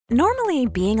Normally,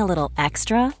 being a little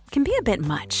extra can be a bit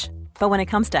much, but when it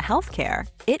comes to healthcare,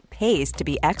 it pays to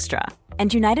be extra.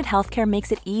 And United Healthcare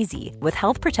makes it easy with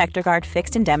Health Protector Guard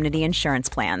fixed indemnity insurance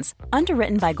plans.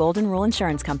 Underwritten by Golden Rule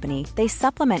Insurance Company, they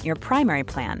supplement your primary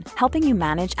plan, helping you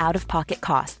manage out-of-pocket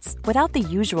costs without the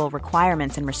usual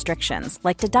requirements and restrictions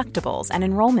like deductibles and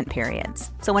enrollment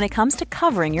periods. So when it comes to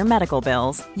covering your medical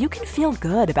bills, you can feel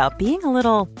good about being a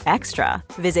little extra.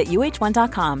 Visit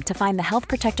uh1.com to find the Health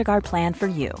Protector Guard plan for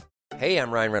you. Hey, I'm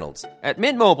Ryan Reynolds. At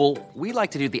Mint Mobile, we like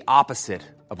to do the opposite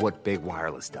of what Big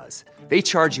Wireless does. They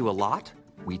charge you a lot,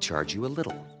 we charge you a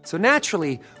little. So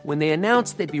naturally, when they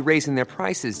announced they'd be raising their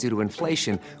prices due to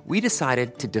inflation, we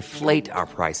decided to deflate our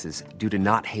prices due to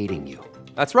not hating you.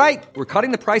 That's right. We're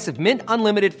cutting the price of Mint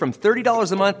Unlimited from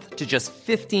 $30 a month to just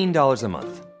 $15 a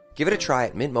month. Give it a try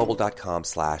at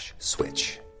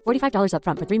mintmobile.com/switch. $45 up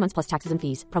front for 3 months plus taxes and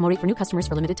fees. Promo rate for new customers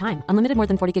for limited time. Unlimited more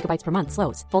than 40 gigabytes per month.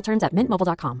 Slows full terms at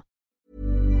mintmobile.com.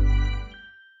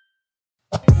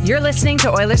 You're listening to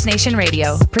Oilers Nation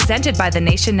Radio, presented by the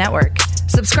Nation Network.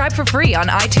 Subscribe for free on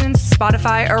iTunes,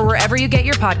 Spotify, or wherever you get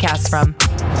your podcasts from.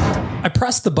 I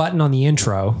pressed the button on the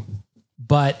intro,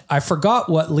 but I forgot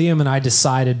what Liam and I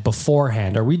decided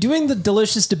beforehand. Are we doing the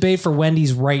delicious debate for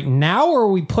Wendy's right now, or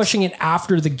are we pushing it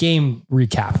after the game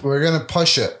recap? We're going to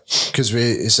push it because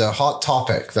it's a hot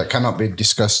topic that cannot be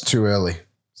discussed too early.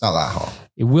 It's not that hot.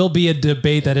 It will be a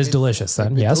debate that is delicious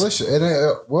then, yes? Delicious.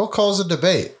 It will cause a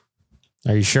debate.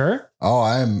 Are you sure? Oh,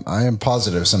 I am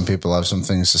positive some people have some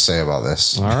things to say about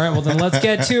this. All right, well then let's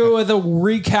get to the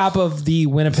recap of the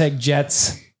Winnipeg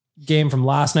Jets game from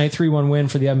last night. 3-1 win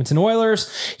for the Edmonton Oilers.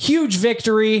 Huge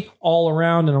victory all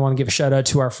around. And I want to give a shout out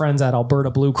to our friends at Alberta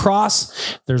Blue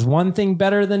Cross. There's one thing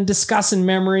better than discussing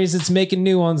memories. It's making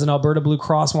new ones. And Alberta Blue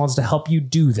Cross wants to help you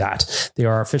do that. They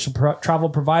are our official travel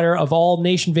provider of all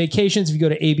nation vacations. If you go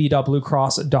to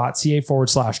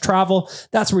ab.bluecross.ca/travel,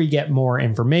 that's where you get more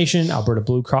information. Alberta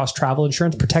Blue Cross travel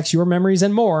insurance protects your memories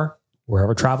and more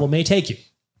wherever travel may take you.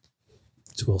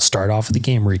 So we'll start off with the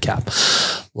game recap.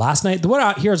 Last night,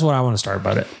 here's what I want to start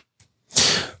about it.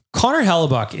 Connor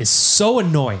Hellebuck is so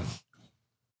annoying.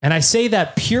 And I say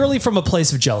that purely from a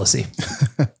place of jealousy.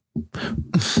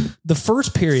 The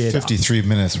first period... 53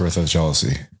 minutes worth of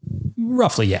jealousy.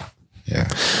 Roughly, yeah. Yeah.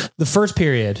 The first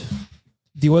period,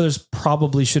 the Oilers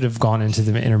probably should have gone into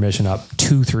the intermission up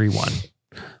 2-3-1.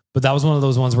 But that was one of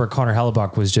those ones where Connor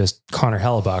Hellebuck was just Connor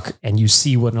Hellebuck, and you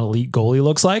see what an elite goalie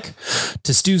looks like.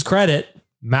 To Stu's credit,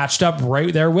 matched up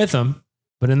right there with him.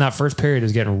 But in that first period, it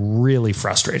was getting really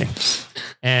frustrating.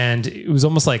 And it was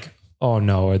almost like, oh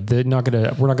no, we're not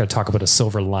gonna talk about a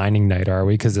silver lining night, are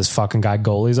we? Because this fucking guy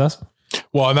goalies us.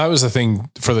 Well, and that was the thing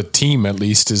for the team, at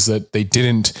least, is that they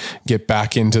didn't get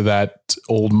back into that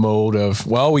old mode of,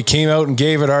 well, we came out and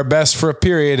gave it our best for a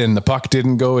period and the puck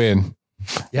didn't go in.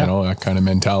 Yeah. You know, that kind of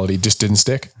mentality just didn't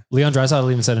stick. Leon Draisaitl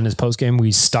even said in his postgame,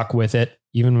 we stuck with it.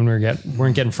 Even when we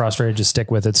weren't getting frustrated, just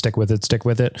stick with it.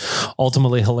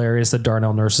 Ultimately hilarious that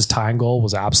Darnell Nurse's tying goal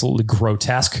was absolutely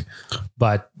grotesque,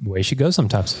 but the way she goes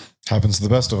sometimes. Happens to the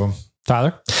best of them.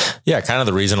 Tyler? Yeah, kind of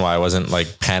the reason why I wasn't like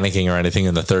panicking or anything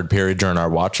in the third period during our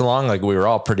watch along. Like we were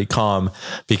all pretty calm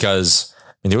because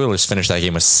the Oilers finished that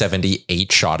game with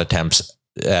 78 shot attempts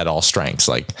at all strengths.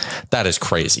 Like that is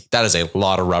crazy. That is a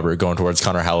lot of rubber going towards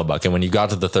Connor Hellebuck. And when you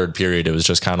got to the third period, it was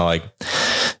just kind of like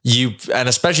and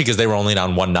especially because they were only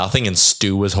down 1-0 and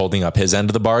Stu was holding up his end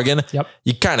of the bargain. Yep.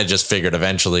 You kind of just figured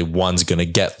eventually one's going to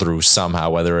get through somehow,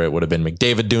 whether it would have been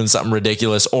McDavid doing something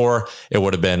ridiculous or it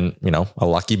would have been, a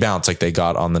lucky bounce like they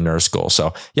got on the Nurse goal.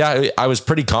 So yeah, I was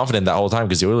pretty confident that whole time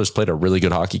because the Oilers played a really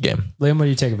good hockey game. Liam, what do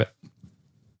you take of it?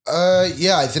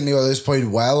 Yeah, I think the Oilers played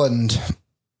well and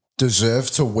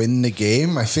deserved to win the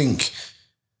game. I think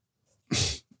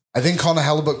Connor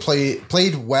Hellebuck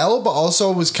played well, but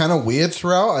also was kind of weird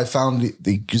throughout. I found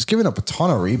he was giving up a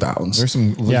ton of rebounds.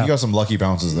 You got some lucky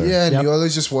bounces there. Yeah, and the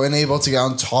Oilers just weren't able to get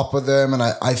on top of them. And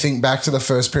I think back to the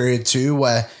first period too,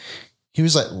 where he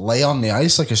was like lay on the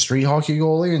ice like a street hockey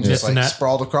goalie and just like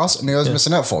sprawled across, and he was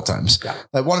missing out 4 times. Yeah.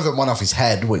 Like one of them went off his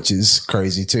head, which is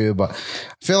crazy too. But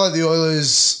I feel like the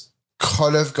Oilers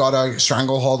could have got a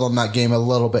stranglehold on that game a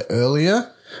little bit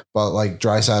earlier, but like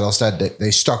Draisaitl said, they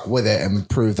stuck with it and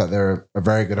proved that they're a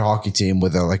very good hockey team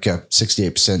with a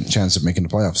 68% chance of making the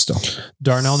playoffs still.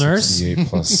 Darnell Nurse, 68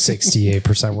 plus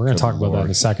 68%. We're going to talk about that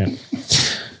in a second.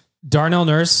 Darnell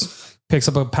Nurse picks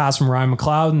up a pass from Ryan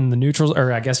McLeod in the neutral,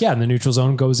 or I guess, in the neutral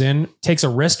zone, goes in, takes a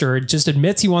wrister, just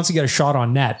admits he wants to get a shot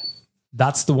on net.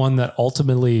 That's the one that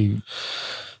ultimately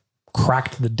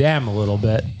cracked the dam a little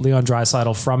bit. Leon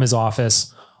Draisaitl from his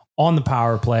office on the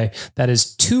power play. That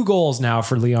is 2 goals now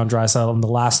for Leon Draisaitl in the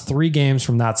last 3 games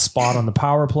from that spot on the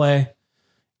power play.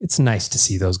 it's nice to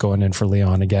see those going in for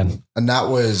Leon again. And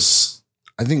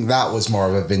I think that was more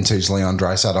of a vintage Leon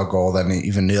Draisaitl goal than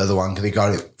even the other one because he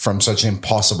got it from such an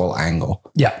impossible angle.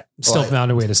 Yeah. Still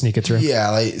found a way to sneak it through. Yeah.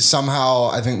 Like somehow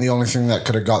I think the only thing that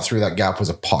could have got through that gap was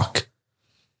a puck.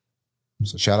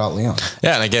 So shout out Leon.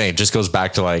 Yeah. And again, it just goes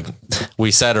back to like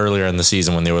we said earlier in the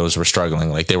season when the Oilers were struggling,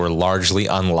 like they were largely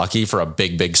unlucky for a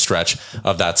big stretch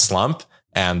of that slump.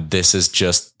 And this is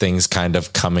just things kind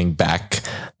of coming back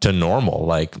to normal.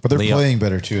 Like, but they're playing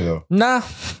better too, though. Nah,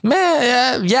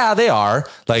 man, yeah, they are.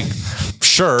 Like,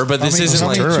 sure, but this isn't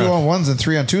like 2-on-1s and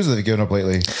 3-on-2s that they've given up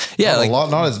lately. Yeah,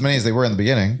 not as many as they were in the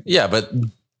beginning. Yeah, but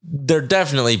they're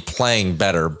definitely playing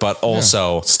better. But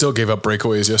also, still gave up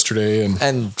breakaways yesterday,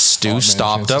 and Stu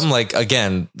stopped them. Like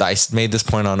again, I made this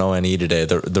point on ONE today.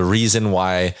 The reason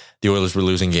why the Oilers were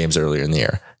losing games earlier in the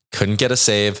year. Couldn't get a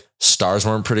save. Stars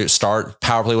weren't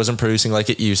power play wasn't producing like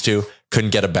it used to.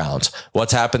 Couldn't get a bounce.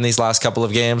 What's happened these last couple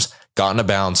of games? Gotten a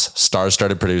bounce. Stars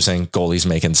started producing. Goalies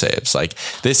making saves. Like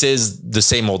this is the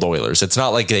same old Oilers. It's not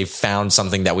like they found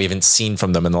something that we haven't seen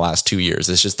from them in the last 2 years.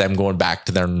 It's just them going back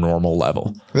to their normal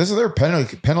level. This is their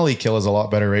penalty kill is a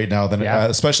lot better right now than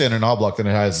especially in an oblak than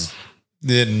it has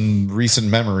in recent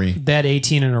memory. They had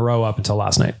 18 in a row up until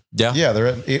last night. Yeah, they're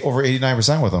at over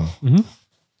 89% with them. Mm-hmm.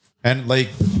 And like,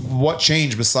 what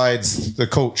changed besides the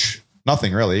coach?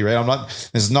 Nothing really, right?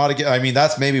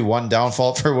 That's maybe one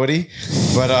downfall for Woody,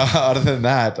 but other than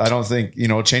that, I don't think,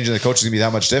 changing the coach is gonna be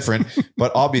that much different,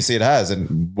 but obviously it has.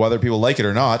 And whether people like it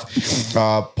or not,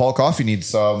 Paul Coffey needs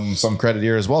some credit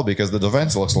here as well, because the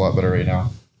defense looks a lot better right now.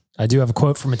 I do have a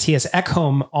quote from Matthias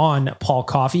Ekholm on Paul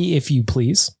Coffey, if you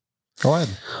please. Go ahead.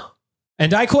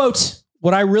 And I quote,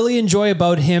 "What I really enjoy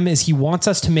about him is he wants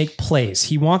us to make plays.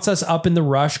 He wants us up in the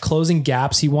rush, closing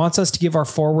gaps. He wants us to give our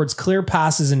forwards clear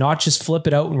passes and not just flip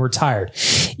it out when we're tired.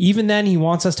 Even then, he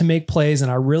wants us to make plays,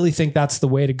 and I really think that's the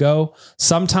way to go.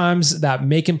 Sometimes that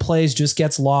making plays just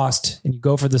gets lost, and you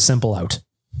go for the simple out."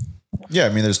 Yeah,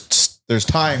 there's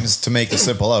times to make the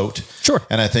simple out. Sure.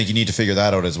 And I think you need to figure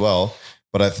that out as well.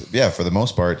 But for the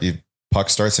most part, puck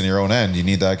starts in your own end. You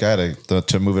need that guy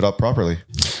to move it up properly.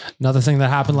 Another thing that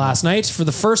happened last night, for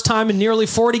the first time in nearly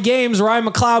 40 games, Ryan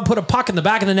McLeod put a puck in the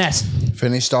back of the net.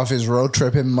 Finished off his road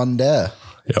trip in Monday.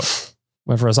 Yep.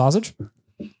 Went for a sausage?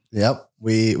 Yep.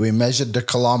 We measured the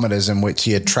kilometers in which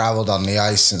he had traveled on the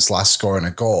ice since last scoring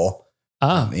a goal.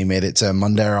 He made it to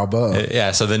Monday, Alberta. Yeah.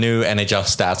 So the new NHL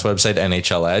stats website,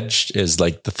 NHL Edge, is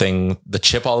like the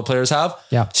chip all the players have.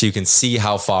 Yeah. So you can see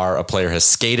how far a player has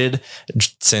skated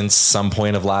since some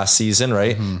point of last season,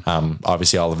 right? Mm-hmm.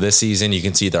 Obviously all of this season, you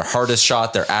can see their hardest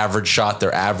shot, their average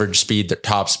speed, their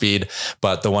top speed.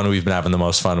 But the one we've been having the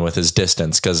most fun with is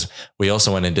distance, because we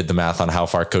also went and did the math on how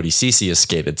far Cody Ceci has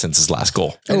skated since his last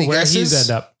goal. Where he's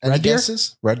end up? Red Deer?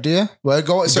 Red Deer? We're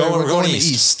going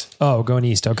east. Oh, going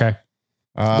east. Okay.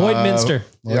 Lloyd Minster.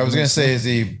 Yeah, I was gonna say, is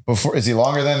he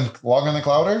longer than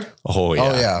Clouder? Oh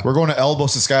yeah. We're going to Elbow,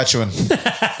 Saskatchewan.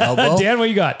 Elbow? Dan, what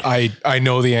you got? I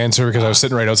know the answer because I was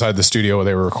sitting right outside the studio where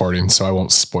they were recording, so I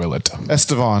won't spoil it.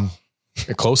 Estevan.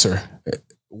 Closer.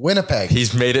 Winnipeg.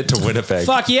 He's made it to Winnipeg.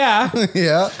 Fuck yeah.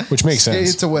 Yeah. Which makes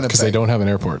sense. To Winnipeg. Because they don't have an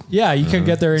airport. Yeah, you can't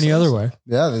get there any other way.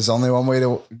 Yeah, there's only one way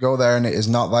to go there, and it is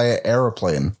not via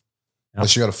airplane.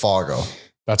 Unless you go to Fargo.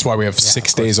 That's why we have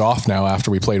 6 days off now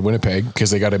after we played Winnipeg, because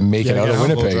they got to make it out of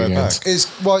Winnipeg again.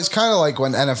 It's kind of like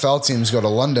when NFL teams go to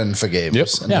London for games. Yep.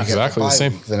 And Yeah, exactly the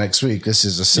same. The next week, this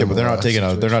is a similar. Yeah,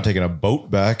 but they're not taking a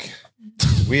boat back.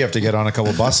 We have to get on a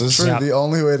couple buses. True, the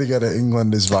only way to get to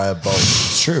England is via boat.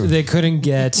 It's true. They couldn't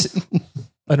get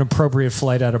an appropriate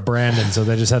flight out of Brandon, so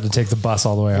they just had to take the bus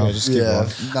all the way home.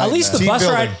 At least the bus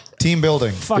ride. Team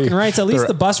building. Fucking right. At least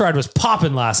the bus ride was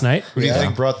popping last night. Who do you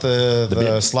think brought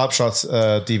the Slap Shots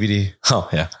DVD? Oh,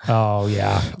 yeah. Oh,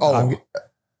 yeah.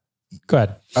 Go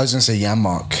ahead. I was going to say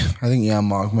Yanmark. I think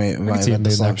Yanmark might have had the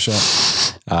slap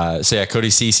shot. So yeah, Cody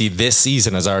Ceci this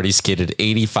season has already skated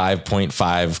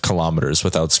 85.5 kilometers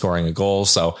without scoring a goal.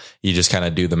 So you just kind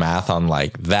of do the math on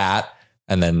like that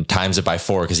and then times it by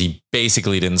 4, because he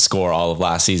basically didn't score all of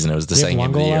last season. It was the second game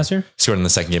of the year. Last year? Scored in the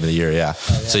second game of the year, yeah.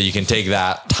 So you can take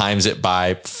that, times it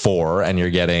by 4, and you're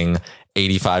getting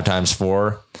 85 times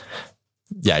 4.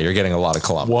 Yeah, you're getting a lot of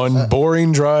kilometers. One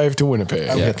boring drive to Winnipeg.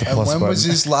 And when was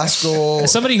his last goal?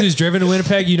 As somebody who's driven to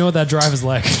Winnipeg, you know what that drive is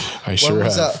like. I sure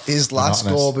have. His last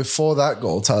goal before that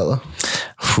goal, Tyler?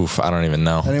 Oof, I don't even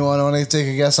know. Anyone want to take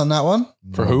a guess on that one?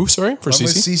 For who? Sorry? For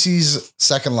Ceci? Ceci's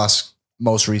second most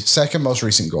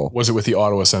recent goal. Was it with the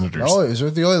Ottawa Senators? No, it was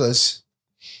with the Oilers.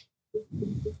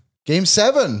 Game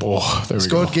 7. Oh, there we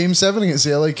Scored go. Game 7 against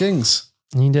the LA Kings.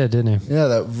 He did, didn't he? Yeah,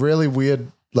 that really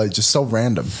weird, like just so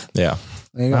random. Yeah.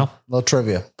 There you go. Little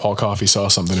trivia. Paul Coffey saw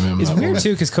something in him. It's weird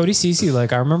too, because Cody Ceci,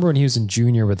 like I remember when he was in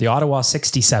junior with the Ottawa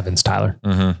 67s, Tyler.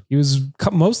 He was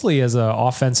mostly as an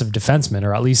offensive defenseman,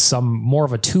 or at least some more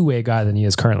of a two-way guy than he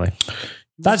is currently.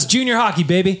 That's junior hockey,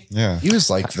 baby. Yeah. He was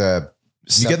like the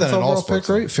You get that in all overall pick, sports,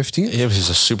 right? 15. It was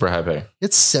a super high pick.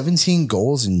 It's 17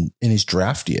 goals in his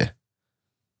draft year.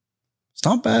 It's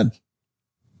not bad.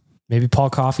 Maybe Paul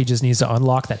Coffey just needs to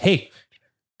unlock that. Hey,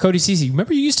 Cody Ceci,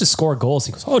 remember you used to score goals?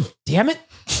 He goes, oh, damn it.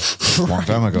 A long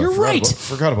time ago. You're right.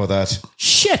 Forgot about that.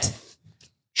 Shit.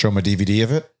 Show him a DVD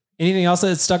of it. Anything else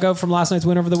that stuck out from last night's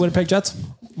win over the Winnipeg Jets?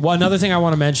 Well, another thing I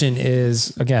want to mention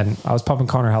is, again, I was pumping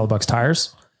Connor Hellebuck's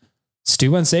tires.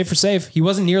 Stu went save for save. He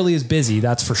wasn't nearly as busy,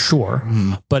 that's for sure.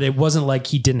 But it wasn't like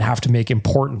he didn't have to make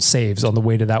important saves on the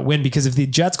way to that win, because if the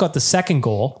Jets got the second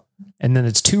goal and then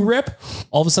it's 2 rip,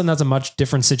 all of a sudden that's a much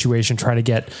different situation trying to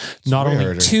get not only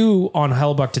harder. 2 on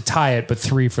Hellebuck to tie it, but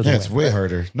 3 for the win. It's way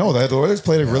harder. No, the Oilers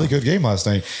played a really good game last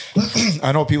night.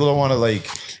 I know people don't want to like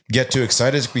get too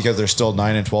excited because they're still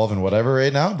 9-12 and whatever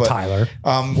right now. But Tyler,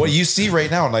 what you see right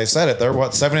now, and I said it, they're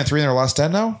what, 7-3 in their last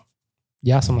 10 now?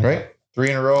 Yeah, something like right? 3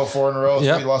 in a row, 4 in a row,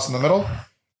 3 lost in the middle.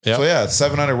 Yep. So yeah, it's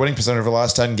 700 winning percentage over the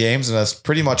last 10 games, and that's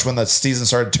pretty much when that season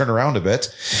started to turn around a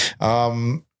bit.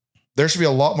 There should be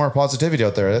a lot more positivity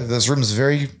out there. This room is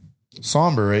very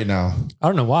somber right now. I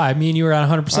don't know why. Me and you were at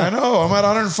 100%. I know. I'm at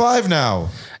 105 now.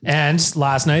 And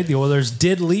last night, the Oilers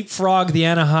did leapfrog the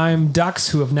Anaheim Ducks,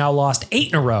 who have now lost 8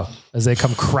 in a row as they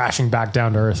come crashing back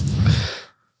down to earth.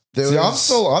 See, I'm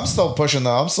still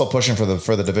pushing for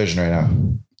the division right now.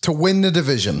 To win the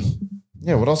division.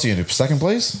 Yeah, what else are you gonna do? Second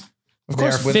place? Of They're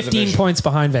course, win 15 points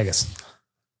behind Vegas.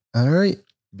 All right.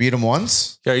 Beat them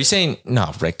once. Are you saying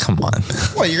no, Rick? Come on.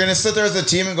 What, you're gonna sit there as a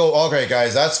team and go, "Okay,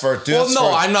 guys, that's for."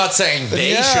 I'm not saying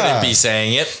they shouldn't be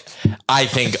saying it. I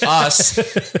think us,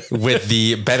 with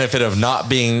the benefit of not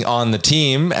being on the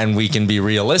team, and we can be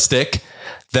realistic,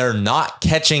 they're not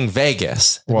catching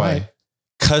Vegas. Why?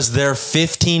 Because they're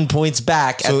 15 points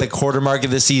back at the quarter mark of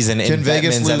the season in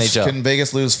Vegas NHL. Can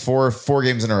Vegas lose four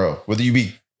games in a row? Would you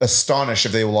be astonished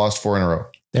if they lost 4 in a row?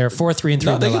 They're 4-3-3.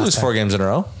 No, they could lose 4 games in a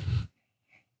row.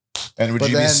 And would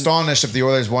you be astonished if the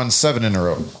Oilers won 7 in a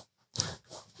row?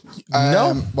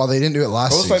 No. Well, they didn't do it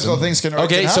last season. Those types of things can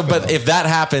Okay, can so happen, but though. if that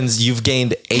happens, you've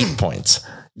gained 8 points.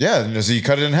 Yeah, so you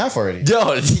cut it in half already.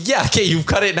 No, yeah, okay, you've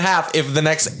cut it in half if the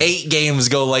next 8 games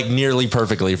go like nearly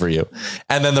perfectly for you.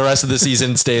 And then the rest of the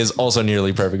season stays also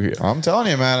nearly perfect for you. I'm telling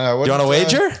you, man. You want to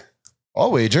wager?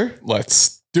 I'll wager.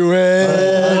 Let's do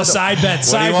it. Oh, side bet.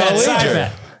 Let's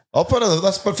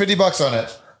put $50 on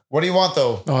it. What do you want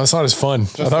though? Oh, that's not as fun. I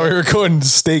thought we were going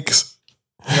steaks.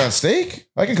 You got a steak?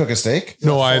 I can cook a steak.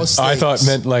 No, I thought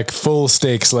meant like full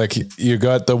steaks. Like you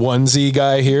got the onesie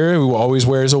guy here who always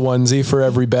wears a onesie for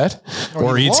every bet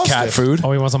or eats cat food.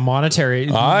 Oh, he wants a monetary.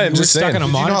 I'm just stuck saying. in a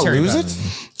Did you not monetary lose bet.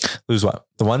 it? Lose what?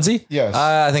 The onesie? Yes.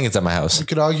 I think it's at my house. You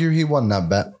could argue he won that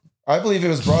bet. I believe it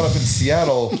was brought up in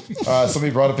Seattle.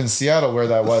 Somebody brought up in Seattle where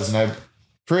that was, and I'm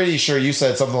pretty sure you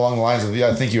said something along the lines of,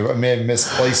 I think you may have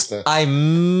misplaced it. I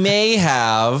may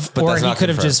have, but or that's he not could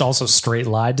have confirmed. just also straight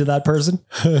lied to that person.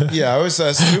 Yeah, I was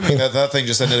assuming that thing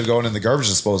just ended up going in the garbage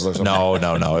disposal or something. No.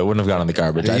 It wouldn't have gone in the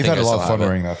garbage. Yeah, I you've think had a I lot of still fun have it.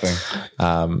 wearing that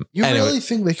thing. You Anyway. really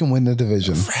think they can win the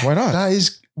division? Why not? That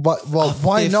is, why not?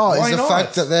 why Is the not?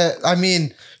 fact that they're, I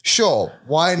mean, sure,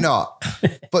 why not?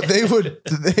 But they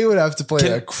would have to play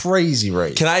at a crazy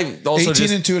rate. Can I also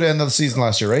 18-2 to end of the season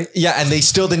last year, right? Yeah, and they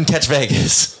still didn't catch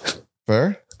Vegas.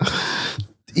 Fair.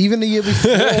 Even the year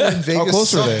before when How Vegas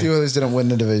close were sucked, they? the Oilers didn't win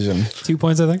the division. 2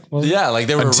 points, I think. Well, Yeah, like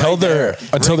they were Until right they're- there.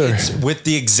 until Rick, they're- it's with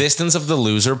the existence of the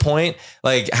loser point.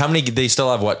 Like how many? They still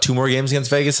have what? 2 more games against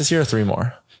Vegas this year, or 3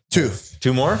 more? 2.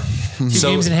 2 more. 2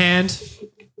 games in hand.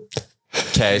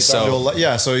 Okay, so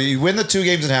So you win the 2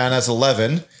 games in hand, that's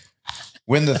 11.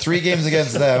 Win the 3 games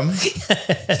against them,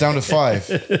 it's down to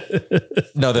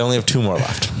 5. no, they only have 2 more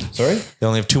left. Sorry? They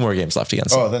only have 2 more games left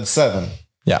against them. Oh, then 7.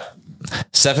 Yeah,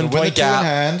 7 Win the point 2 in gap.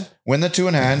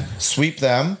 hand, sweep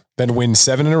them. Then win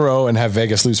 7 in a row and have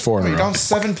Vegas lose 4 in a You're row. down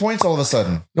 7 points all of a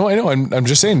sudden. No, I know. I'm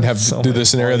just saying, do the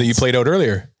scenario that you played out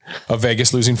earlier of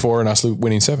Vegas losing 4 and us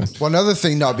winning 7. Well, another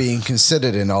thing not being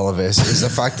considered in all of this is the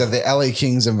fact that the LA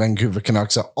Kings and Vancouver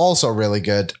Canucks are also really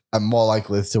good and more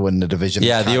likely to win the division.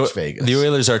 Yeah, than Vegas. the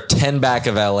Oilers are 10 back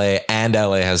of LA, and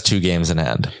LA has 2 games in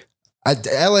hand.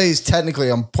 LA is technically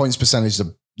on points percentage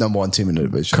the number 1 team in the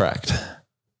division. Correct.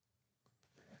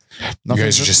 You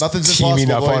guys are just nothing's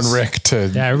teaming up impossible, boys. on Rick to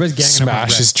Yeah, everybody's ganging up on smash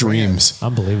Rick. his dreams.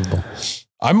 Unbelievable.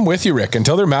 I'm with you, Rick.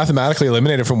 Until they're mathematically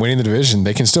eliminated from winning the division,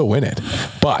 they can still win it.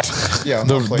 But Yeah, I'm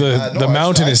the not playing that. No, the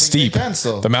mountain actually, I is think they steep. can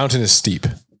still. The mountain is steep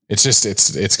It's just,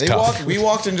 it's tough. We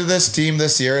walked into this team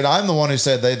this year, and I'm the one who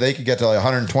said they could get to like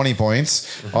 120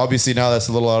 points. Obviously, now that's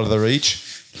a little out of the reach.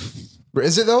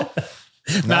 Is it though?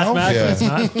 Mathematically, it's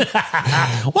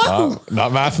not.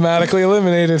 Not mathematically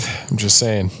eliminated. I'm just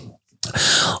saying.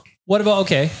 What about,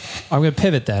 okay, I'm going to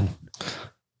pivot then.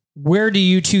 Where do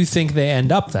you two think they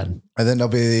end up then? I think they'll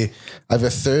be either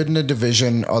third in the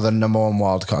division or the number one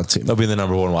wildcard team. They'll be the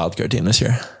number one wildcard team this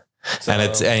year. So, and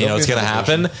you know what's going to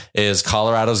happen is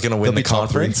Colorado's going to win the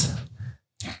conference.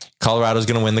 Colorado's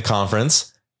going to win the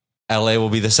conference. LA will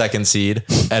be the second seed.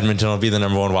 Edmonton will be the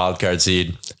number one wildcard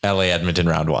seed. LA, Edmonton,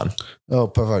 round one. Oh,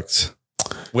 perfect.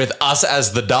 With us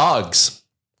as the dogs.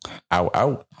 Ow,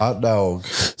 ow. Hot dog.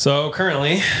 So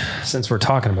currently, since we're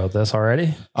talking about this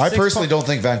already, I personally don't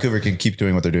think Vancouver can keep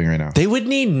doing what they're doing right now. They would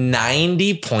need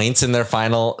 90 points in their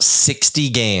final 60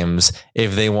 games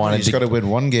if they wanted to. You just got to win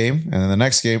one game, and then the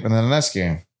next game, and then the next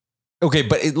game. Okay,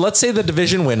 but let's say the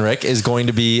division win, Rick, is going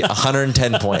to be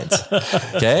 110 points.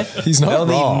 Okay? He's not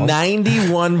wrong. Need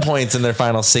 91 points in their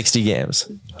final 60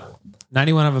 games.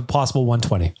 91 of a possible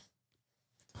 120.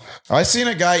 I seen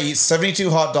a guy eat 72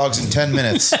 hot dogs in 10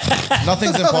 minutes.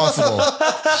 Nothing's impossible.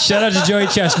 Shout out to Joey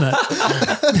Chestnut.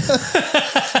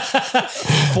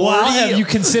 Wow, have you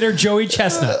considered Joey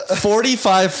Chestnut?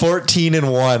 45, 14,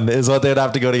 and 1 is what they'd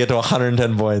have to go to get to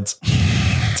 110 points.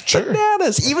 Sure.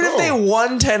 Bananas. Even if they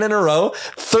won 10 in a row,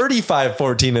 35,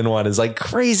 14, and 1 is like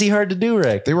crazy hard to do,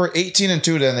 Rick. They were 18 and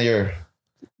 2 to end the year.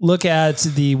 Look at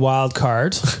the wild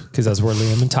card, because that's where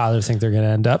Liam and Tyler think they're going to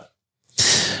end up.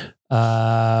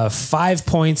 5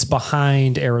 points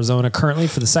behind Arizona currently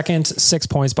for the second, 6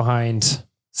 points behind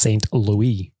St.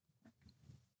 Louis.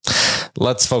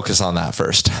 Let's focus on that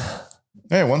first.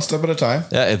 Hey, one step at a time.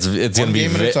 Yeah, it's going to be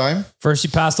game at a time. First, you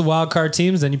pass the wild card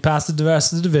teams, then you pass the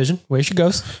rest of the division. Way she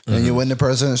goes. And you win the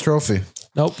President's Trophy.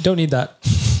 Nope, don't need that.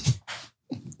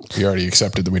 We already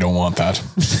accepted that we don't want that.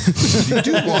 You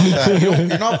do want that.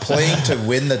 You're not playing to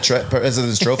win the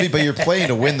President's Trophy, but you're playing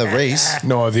to win the race.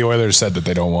 No, the Oilers said that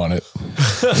they don't want it.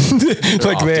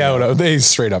 They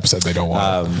straight up said they don't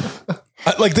want it.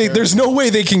 There's no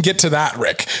way they can get to that,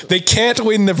 Rick. They can't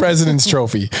win the President's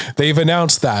Trophy. They've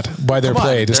announced that by their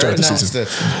play to start the season.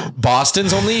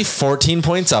 Boston's only 14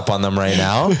 points up on them right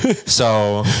now.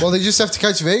 So, well, they just have to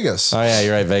catch Vegas. Oh yeah,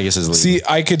 you're right. Vegas is leading. See,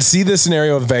 I could see the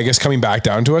scenario of Vegas coming back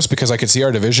down to us because I could see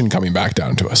our division coming back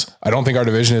down to us. I don't think our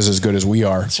division is as good as we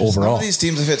are overall. None of these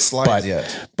teams have hit slides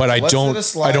yet. But I don't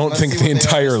think the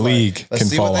entire league can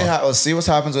fall off. Let's see what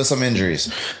happens with some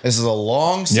injuries. This is a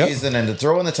long season, and to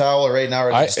throw in the towel right now.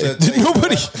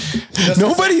 Nobody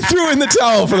threw in the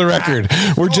towel for the record.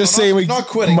 We're just saying we not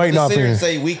quitting. Might not be.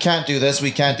 Say we can't do this,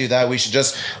 we can't do that. We should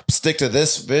just stick to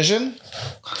this vision.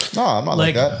 No, I'm not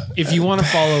like that. If you want to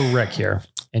follow Rick here,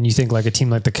 and you think like a team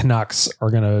like the Canucks are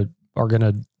gonna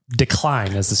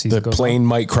decline as the season goes on, the plane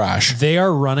might crash. They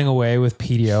are running away with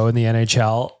PDO in the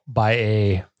NHL by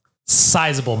a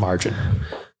sizable margin.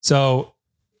 So.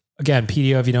 Again,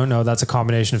 PDO, if you don't know, that's a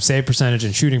combination of save percentage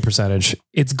and shooting percentage.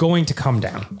 It's going to come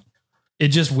down. It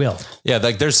just will. Yeah,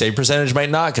 like their save percentage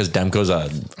might not because Demko's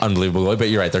an unbelievable goalie, but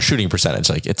you're right. Their shooting percentage,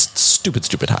 like it's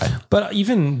stupid high. But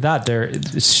even that, their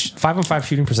 5-on-5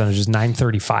 shooting percentage is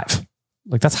 .935.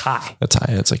 Like that's high. That's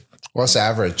high. It's like what's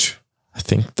average? I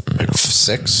think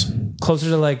 6. Closer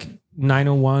to like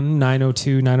 901,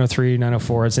 902, 903,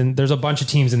 904. There's a bunch of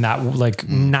teams in that like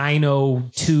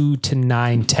 902 to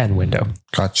 910 window.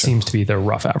 Gotcha. Seems to be their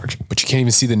rough average. But you can't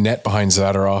even see the net behind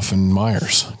Zadorov and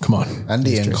Myers. Come on. And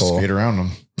the Cole. Skate around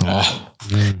them.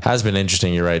 Has been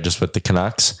interesting. You're right. Just with the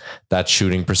Canucks, that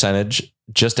shooting percentage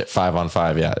just at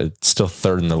 5-on-5. Yeah. It's still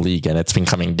third in the league and it's been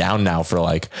coming down now for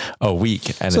like a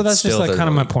week. And so that's just like kind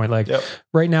of my point. Like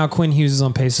right now, Quinn Hughes is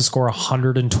on pace to score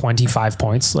 125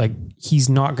 points. Like he's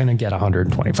not going to get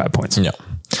 125 points. No.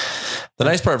 The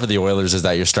nice part for the Oilers is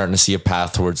that you're starting to see a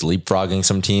path towards leapfrogging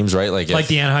some teams, right? Like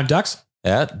the Anaheim Ducks.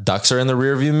 Yeah. Ducks are in the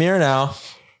rearview mirror now.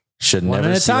 Should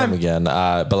never see them again.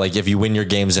 But like if you win your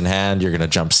games in hand, you're going to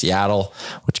jump Seattle,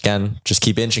 which again, just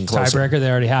keep inching closer. Tiebreaker,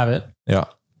 they already have it. Yeah.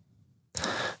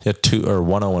 You had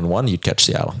 1-0-1, you'd catch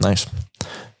Seattle. Nice.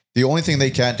 The only thing they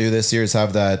can't do this year is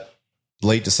have that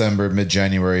late December,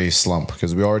 mid-January slump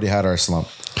because we already had our slump.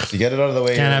 To get it out of the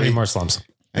way. Can't have any more slumps.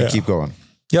 And keep going.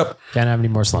 Yep. Can't have any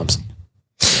more slumps.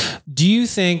 Do you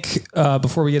think,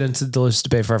 before we get into the delicious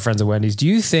debate for our friends at Wendy's, do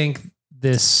you think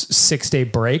this 6-day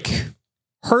break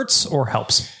hurts or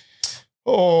helps?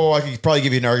 Oh, I could probably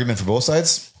give you an argument for both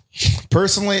sides.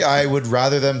 Personally, I would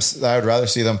rather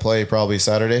see them play probably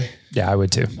Saturday. Yeah, I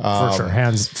would too. For sure.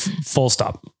 Hands full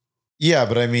stop. Yeah,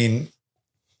 but I mean,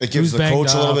 it gives the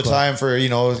coach a little bit of time for,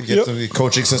 get some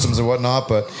coaching systems and whatnot.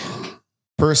 But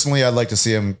Personally, I'd like to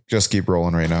see him just keep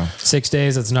rolling right now. 6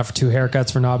 days. That's enough for 2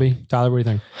 haircuts for Nobby. Tyler, what do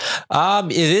you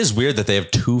think? It is weird that they have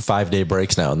 2 5-day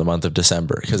breaks now in the month of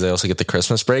December because they also get the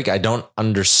Christmas break. I don't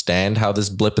understand how this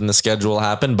blip in the schedule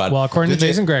happened, but well, according to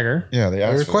Jason Gregor,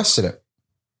 they requested it.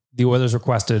 The Oilers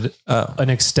requested an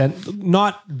extent,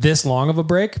 not this long of a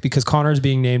break, because Connor is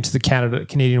being named to the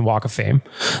Canadian Walk of Fame.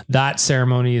 That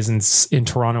ceremony is in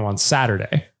Toronto on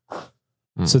Saturday.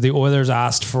 So the Oilers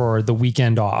asked for the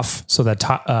weekend off so that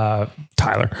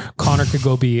Connor could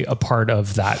go be a part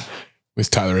of that. With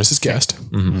Tyler as his guest.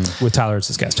 Mm-hmm. With Tyler as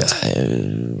his guest,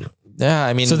 yes. Yeah,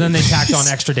 I mean... So then they tacked on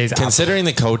extra days. Considering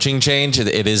the coaching change,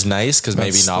 it is nice because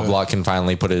maybe Knoblauch can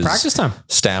finally put his practice time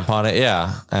stamp on it.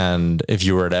 Yeah. And if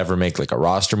you were to ever make like a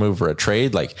roster move or a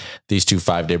trade, like these 2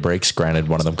 5-day breaks, granted,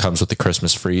 one of them comes with the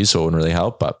Christmas freeze, so it wouldn't really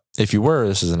help. But if you were,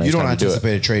 this is a nice time to do it. You don't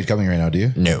anticipate a trade coming right now, do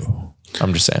you? No.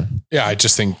 I'm just saying. Yeah, I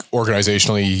just think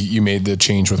organizationally, you made the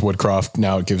change with Woodcroft.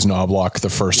 Now it gives Knoblauch the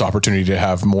first opportunity to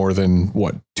have more than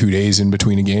 2 days in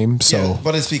between a game. So, yeah,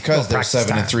 but it's because they're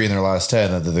 7-3 in their last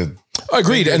 10.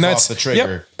 Agreed, and that's the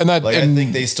trigger. Yep, and that, like, and I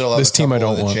think they still have this a couple team I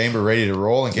don't in the want. chamber ready to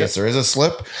roll in case there is a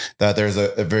slip. That there's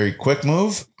a very quick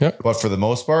move. Yep. But for the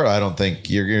most part, I don't think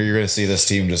you're going to see this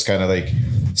team just kind of like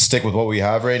stick with what we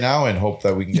have right now and hope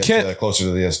that we can get closer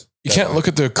to the. You can't look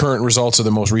at the current results of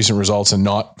the most recent results and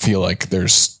not feel like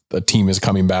there's a team is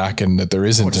coming back and that there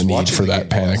isn't a need for that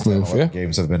panic move. Yeah.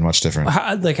 Games have been much different.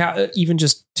 How, even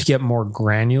just to get more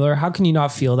granular, how can you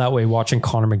not feel that way watching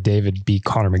Connor McDavid be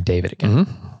Connor McDavid again?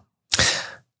 Mm-hmm.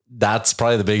 That's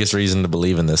probably the biggest reason to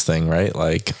believe in this thing, right?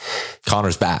 Like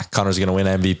Connor's back. Connor's going to win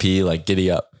MVP. Like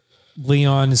giddy up.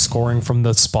 Leon is scoring from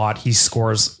the spot he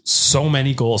scores so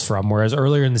many goals from, whereas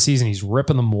earlier in the season he's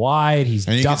ripping them wide. He's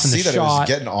and you can duffing see the that shot. It was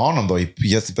getting on him though. He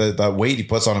gets that weight he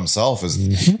puts on himself is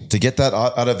to get that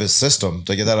out of his system,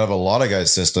 to get that out of a lot of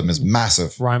guys' system is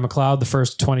massive. Ryan McLeod, the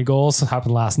first 20 goals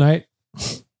happened last night.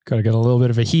 Got to get a little bit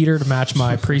of a heater to match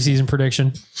my preseason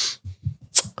prediction.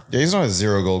 Yeah, he's not a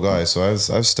 0-goal guy, so I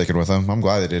was sticking with him. I'm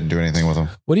glad they didn't do anything with him.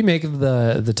 What do you make of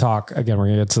the talk? Again, we're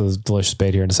going to get to the delicious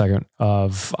bait here in a second.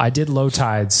 I did Low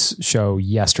Tide's show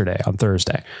yesterday on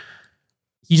Thursday.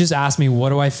 He just asked me,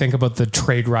 what do I think about the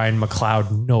trade Ryan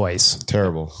McLeod noise?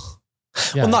 Terrible.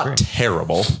 Yeah, well, not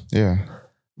terrible. Yeah.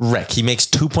 Rick, he makes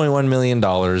 $2.1 million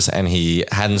and he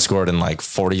hadn't scored in like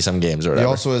 40 some games or whatever. He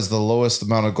also has the lowest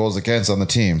amount of goals against on the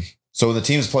team. So when the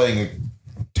team's playing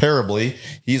terribly,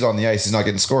 he's on the ice, he's not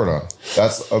getting scored on.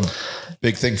 That's a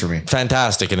big thing for me.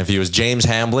 Fantastic. And if he was James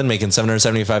Hamblin making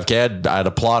 $775K, I'd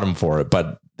applaud him for it.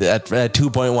 But at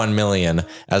 $2.1 million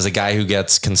as a guy who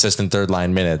gets consistent third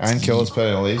line minutes and kills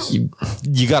penalties,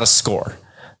 you got to score.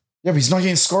 Yeah, but he's not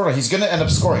getting scored on. He's going to end up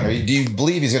scoring. Right? Do you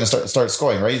believe he's going to start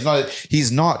scoring? Right?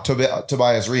 He's not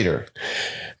Tobias Reeder.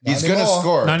 He's going to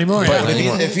score. Not anymore. But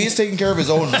if he's taking care of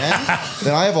his own end,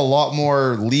 then I have a lot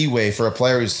more leeway for a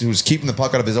player who's keeping the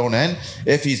puck out of his own end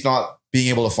if he's not being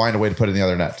able to find a way to put it in the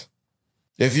other net.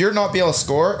 If you're not being able to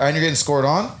score and you're getting scored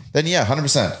on, then yeah,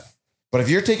 100%. But if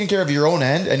you're taking care of your own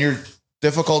end and your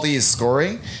difficulty is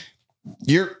scoring,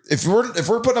 if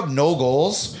we're putting up no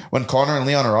goals when Connor and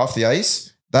Leon are off the ice,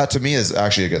 that to me is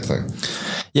actually a good thing.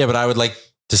 Yeah, but I would like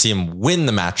to see him win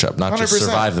the matchup, not 100%. Just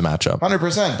survive the matchup.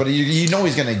 100%, but you know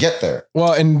he's going to get there.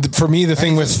 Well, and for me, the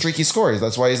thing with streaky scores,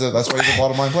 that's why he's a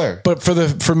bottom line player. But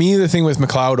for me, the thing with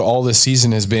McLeod all this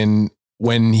season has been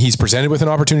when he's presented with an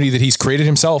opportunity that he's created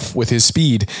himself with his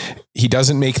speed, he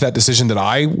doesn't make that decision that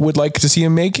I would like to see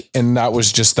him make. And that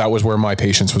was where my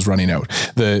patience was running out.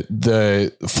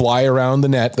 The fly around the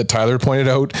net that Tyler pointed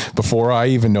out before I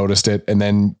even noticed it, and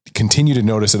then continue to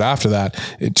notice it after that.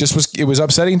 It was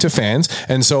upsetting to fans.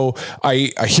 And so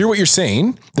I hear what you're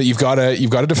saying, that you've got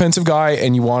a defensive guy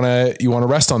and you want to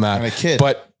rest on that. And a kid.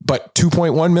 But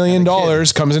 $2.1 million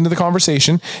comes into the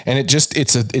conversation, and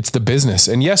it's the business.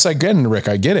 And yes, again, Rick,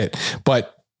 I get it.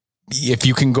 But if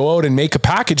you can go out and make a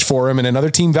package for him and another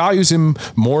team values him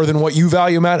more than what you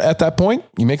value him at that point,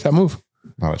 you make that move.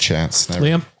 Not a chance. Never.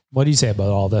 Liam, what do you say about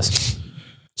all this?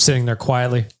 Sitting there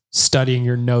quietly, studying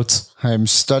your notes. I'm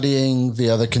studying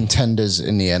the other contenders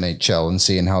in the NHL and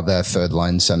seeing how their third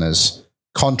line centers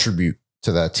contribute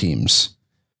to their teams.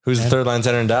 Who's the third line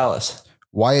center in Dallas?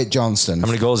 Wyatt Johnston. How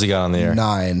many goals he got on the air?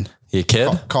 9. He a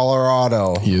kid?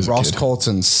 Colorado. He is Ross a kid.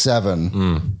 Colton,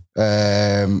 7.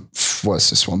 What's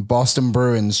this one? Boston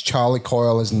Bruins. Charlie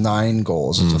Coyle has 9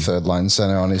 goals as a third line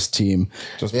center on his team.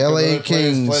 Just the LA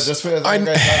Kings. Just because other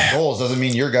guys have goals doesn't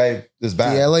mean your guy is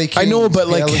bad. The LA Kings, I know, but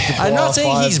like, I'm not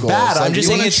saying he's bad. I'm just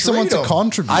saying it's someone to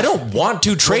contribute. I don't want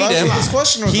to trade him. This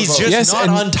question was He's about. just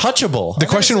not untouchable. The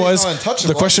question was,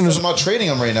 I'm not trading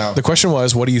him right now. the question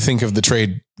was, what do you think of the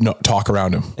trade talk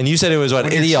around him? And you said it was what,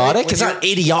 idiotic? It's not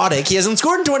idiotic. He hasn't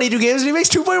scored in 22 games and he makes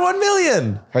 $2.1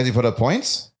 million. Has he put up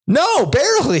points? No,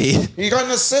 barely. He got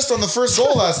an assist on the first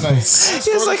goal last night.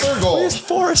 He has like he has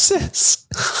 4 assists.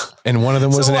 And one of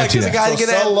them was an empty net. So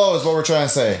sell low is what we're trying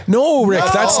to say. No, Rick,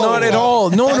 that's not at all.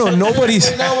 No, nobody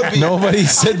said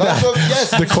that.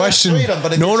 Yes, the question.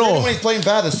 But if when he's playing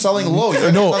bad, it's selling low.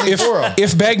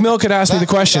 If Bag Milk had asked me the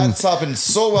question, that's happened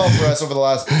so well for us over the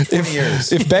last 20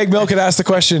 years. If Bag Milk had asked the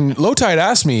question, Low Tide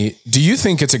asked me, "Do you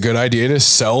think it's a good idea to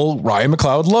sell Ryan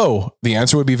McLeod low?" The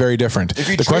answer would be very different. If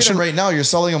you trade him right now, you're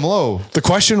selling him low. The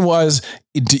question was,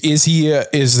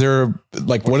 is there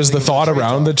like, what is the thought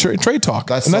around the trade talk?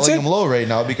 That's selling him low right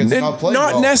now because he's not playing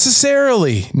well.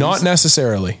 Necessarily. Not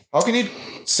necessarily. How can you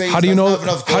say how do you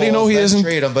know he isn't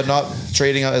trade him but not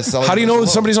trading selling? How do you know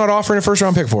somebody's not offering a first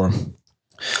round pick for him?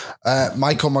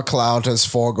 Michael McLeod has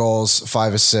 4 goals,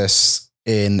 5 assists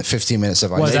in 15 minutes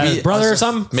of ice. Was that his brother or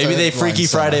something? Maybe they Freaky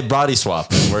Friday body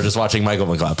swap. We're just watching Michael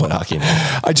McLeod play hockey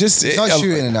now. He's not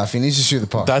shooting enough. He needs to shoot the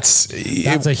puck. That's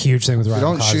a huge thing with Ryan. You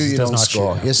don't McLeod. shoot, you don't not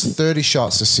score. shoot. He has 30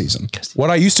 shots this season.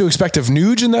 What I used to expect of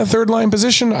Nuge in that third line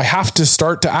position, I have to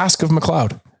start to ask of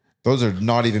McLeod. Those are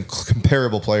not even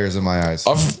comparable players in my eyes.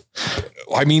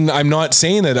 I mean, I'm not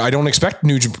saying that I don't expect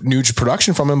Nuge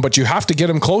production from him, but you have to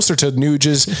get him closer to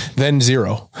Nuge's than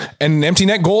 0. And an empty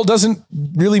net goal doesn't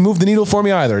really move the needle for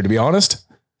me either, to be honest.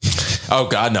 Oh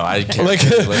God, no! I can't. Like,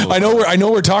 I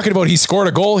know we're talking about he scored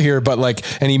a goal here, but like,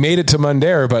 and he made it to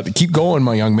Mundare, but keep going,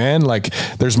 my young man. Like,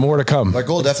 there's more to come. That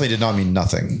goal definitely did not mean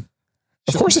nothing.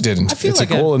 Of course it didn't. I feel it's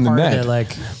like a goal in the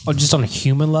net. Just on a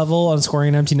human level, on scoring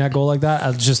an empty net goal like that,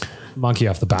 I'll just monkey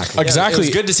off the back. Exactly. It was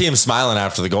good to see him smiling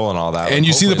after the goal and all that. And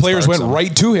you see the players went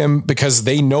right to him because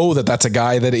they know that that's a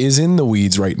guy that is in the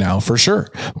weeds right now for sure.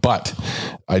 But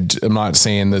I'm not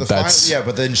saying that that's...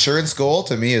 but the insurance goal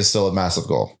to me is still a massive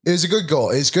goal. It was a good goal.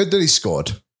 It's good that he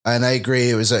scored. And I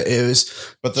agree.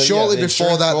 But shortly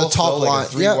before that, the top line,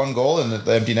 3-1 goal and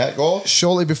the empty net goal.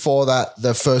 Shortly before that,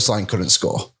 the first line couldn't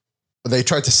score. They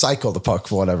tried to cycle the puck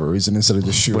for whatever reason instead of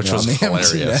just shooting, which was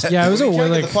hilarious. Yeah, it was a way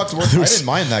like the puck's working. I didn't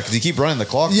mind that because you keep running the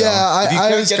clock. Yeah, down. If you I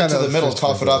can't get into the middle,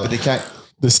 cough it up, and you can't.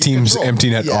 This team's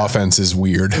empty net offense is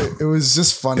weird. It was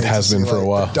just funny. It has been for a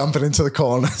while. Dump it into the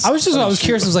corners. I was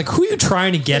curious. I was like, who are you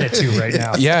trying to get it to right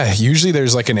now? Yeah, usually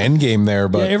there's like an end game there,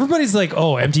 but everybody's like,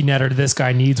 oh, empty netter. This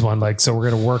guy needs one. Like, so we're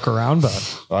gonna work around.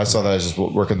 But I saw that as just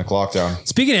working the clock down.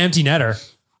 Speaking of empty netter,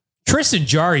 Tristan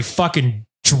Jarry fucking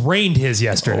drained his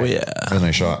yesterday. Oh yeah, that was a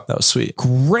nice shot. That was sweet.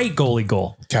 Great goalie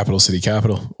goal. Capital City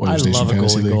Capital. I love a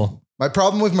goalie goal. My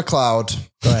problem with McLeod,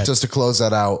 just to close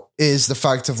that out, is the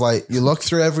fact of like, you look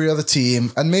through every other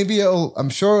team and maybe I'm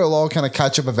sure it'll all kind of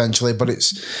catch up eventually, but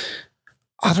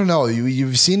I don't know.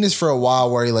 You've seen this for a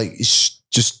while where he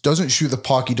just doesn't shoot the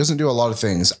puck. He doesn't do a lot of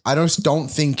things. I don't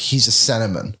think he's a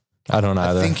centerman. I don't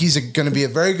either. I think he's going to be a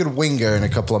very good winger in a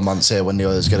couple of months here when the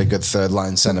others get a good third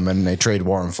line centerman and they trade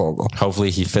Warren Fogle. Hopefully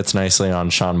he fits nicely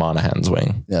on Sean Monahan's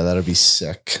wing. Yeah, that'd be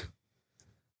sick.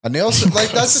 And they also,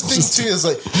 like, that's the thing too, is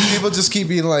like, people just keep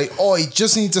being like, oh, he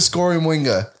just needs a scoring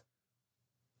winger.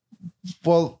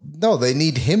 Well, no, they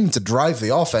need him to drive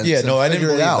the offense. Yeah, no, I didn't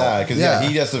believe that because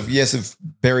he has to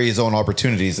bury his own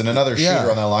opportunities, and another shooter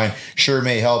on that line sure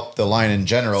may help the line in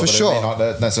general, but it may not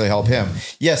necessarily help him.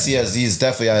 Yes, he's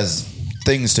definitely has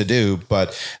things to do,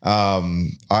 but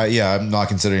I'm not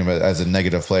considering him as a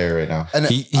negative player right now. And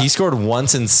he scored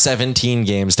once in 17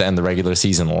 games to end the regular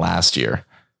season last year.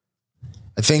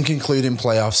 I think including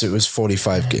playoffs, it was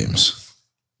 45 games.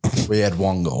 We had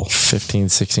 1 goal. 15,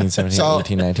 16, 17,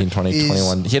 18, 19, 20,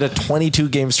 21. He had a 22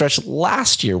 game stretch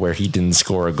last year where he didn't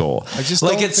score a goal. I just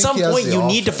like at some point you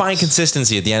need to find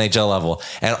consistency at the NHL level.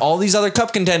 And all these other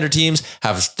cup contender teams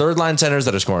have third line centers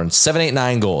that are scoring 7, 8,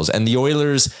 9 goals. And the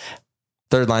Oilers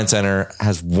third line center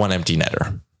has 1 empty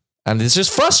netter. And it's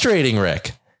just frustrating,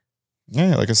 Rick.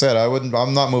 Yeah, like I said,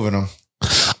 I'm not moving him.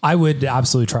 I would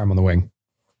absolutely try him on the wing.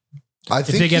 If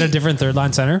they get a different third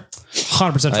line center,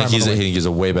 100% I think he's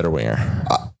a way better winger.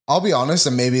 I'll be honest,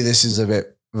 and maybe this is a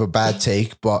bit of a bad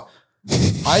take, but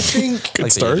I think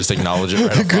good start. Just acknowledge it.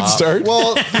 Right good start.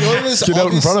 Well, the Oilers get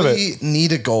out in front of it.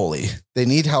 Need a goalie. They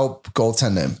need help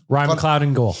goaltending. Ryan McLeod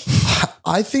in goal.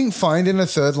 I think finding a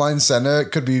third line center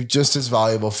could be just as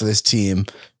valuable for this team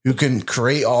who can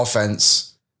create offense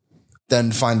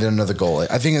than finding another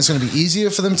goalie. I think it's going to be easier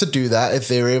for them to do that if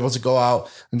they were able to go out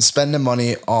and spend the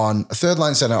money on a third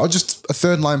line center or just a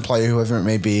third line player, whoever it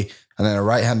may be, and then a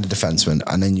right-handed defenseman,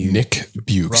 and then you Nick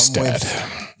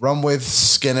Bukestad. Run with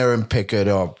Skinner and Pickard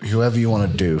or whoever you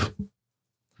want to do.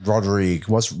 Rodrigue.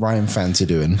 What's Ryan Fancy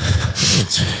doing?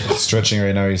 Stretching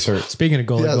right now. He's hurt. Speaking of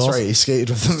goalie Yeah, that's goals, right. He skated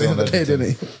with them the other day,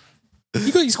 didn't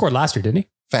he? he scored last year, didn't he?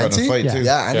 Fancy? Fight Yeah. too.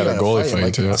 Yeah, and Yeah, he the got a goalie fight in, fight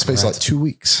like, too. in the space of like 2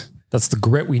 weeks. That's the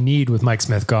grit we need with Mike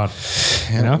Smith gone.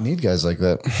 Yeah, know? we need guys like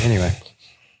that. Anyway,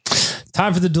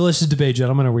 time for the delicious debate,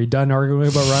 gentlemen. Are we done arguing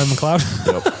about Ryan McLeod?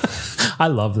 Yep. I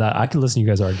love that. I can listen to you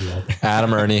guys argue all day.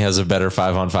 Adam Ernie has a better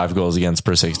 5-on-5 goals against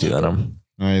per 60 than him.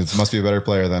 He must be a better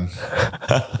player then.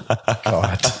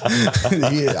 God.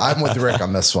 I'm with Rick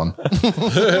on this one.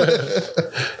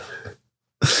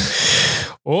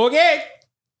 Okay.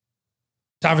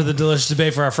 Time for the delicious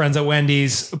debate for our friends at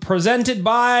Wendy's. Presented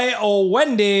by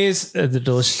Wendy's. The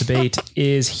delicious debate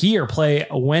is here. Play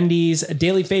Wendy's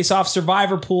Daily Face-Off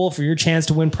Survivor Pool for your chance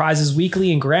to win prizes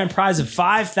weekly and grand prize of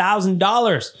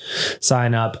 $5,000.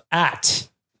 Sign up at...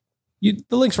 the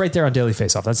link's right there on Daily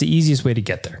Face-Off. That's the easiest way to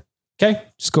get there. Okay?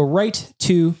 Just go right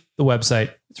to the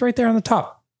website. It's right there on the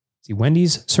top. See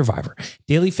Wendy's Survivor.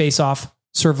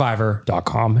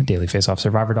 DailyFaceOffSurvivor.com.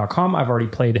 DailyFaceOffSurvivor.com. I've already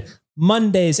played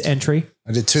Monday's entry.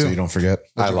 I did too. So you don't forget.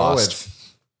 I lost.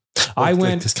 I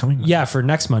went, this coming yeah, for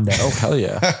next Monday. Oh, hell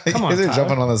yeah. Come on, They're Tyler.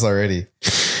 jumping on this already.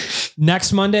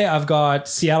 Next Monday, I've got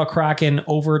Seattle Kraken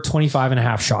over 25 and a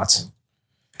half shots.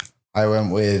 I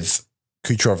went with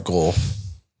Kucherov goal.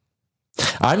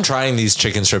 I'm trying these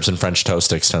chicken strips and French toast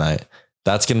sticks tonight.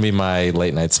 That's going to be my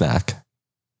late night snack.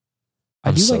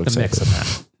 I do so like the mix of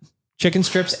that. Chicken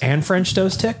strips and French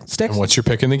toast sticks. And what's your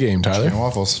pick in the game, Tyler? Chicken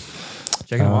waffles.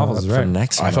 Chicken and waffles is For right.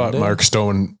 next I thought Monday. Mark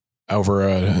Stone over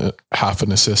a half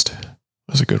an assist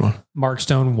was a good one. Mark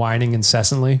Stone whining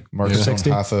incessantly. Mark Yeah. Stone 60.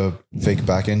 half a fake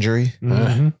back injury.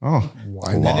 Mhm. Oh,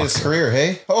 and his career,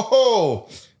 hey? Ho!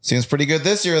 Seems pretty good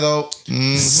this year, though.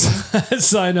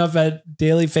 Sign up at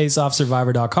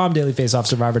dailyfaceoffsurvivor.com,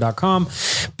 dailyfaceoffsurvivor.com.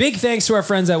 Big thanks to our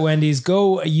friends at Wendy's.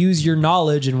 Go use your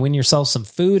knowledge and win yourself some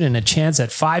food and a chance at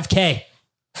 $5,000.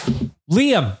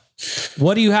 Liam,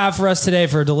 what do you have for us today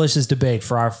for a delicious debate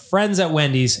for our friends at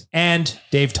Wendy's and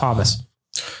Dave Thomas?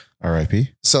 R.I.P.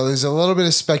 So there's a little bit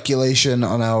of speculation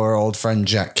on our old friend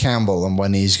Jack Campbell and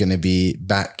when he's going to be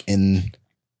back in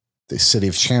the City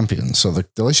of Champions. So the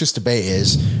delicious debate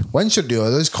is, when should the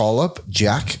others call up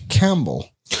Jack Campbell,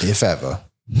 if ever?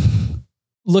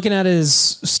 Looking at his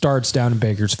starts down in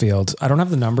Bakersfield, I don't have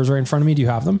the numbers right in front of me. Do you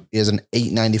have them? He has an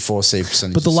 894 save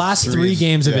percentage. But the last three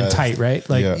games have been yeah. tight, right?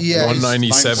 Like, Yeah,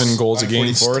 197 goals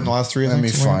against. 44 in the last three. Let me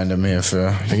find him here for.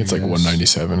 I think it's like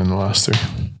 197 in the last three.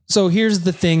 so here's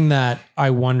the thing that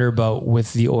I wonder about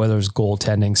with the Oilers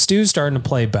goaltending. Stu's starting to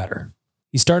play better.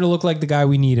 He's starting to look like the guy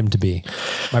we need him to be.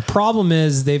 My problem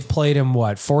is they've played him,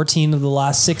 14 of the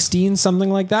last 16, something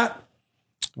like that.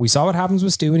 We saw what happens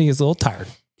with Stu when he gets a little tired,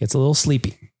 gets a little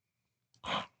sleepy.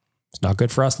 It's not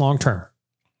good for us long term.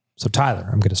 So Tyler,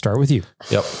 I'm going to start with you.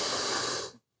 Yep.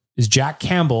 Is Jack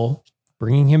Campbell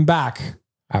bringing him back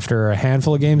after a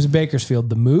handful of games in Bakersfield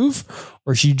the move?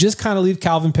 Or should you just kind of leave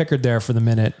Calvin Pickard there for the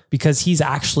minute because he's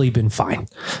actually been fine?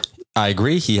 I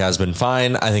agree. He has been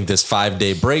fine. I think this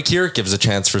 5-day break here gives a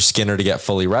chance for Skinner to get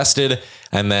fully rested.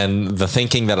 And then the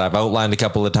thinking that I've outlined a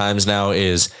couple of times now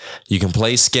is you can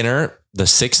play Skinner the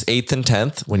 6th, 8th, and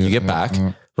 10th when you get back,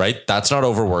 right? That's not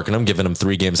overworking him, giving him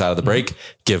 3 games out of the break.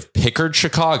 Give Pickard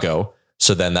Chicago.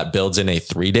 So then that builds in a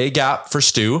 3-day gap for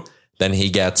Stu. Then he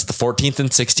gets the 14th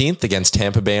and 16th against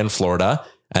Tampa Bay and Florida.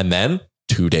 And then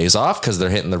 2 days off because they're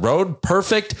hitting the road.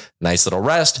 Perfect. Nice little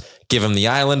rest. Give him the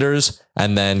Islanders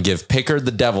and then give Pickard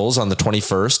the Devils on the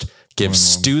 21st. Give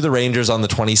Stu the Rangers on the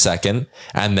 22nd.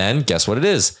 And then guess what it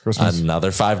is? Christmas.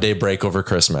 Another 5-day break over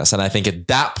Christmas. And I think at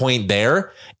that point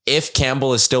there, if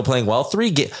Campbell is still playing well,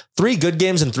 3 good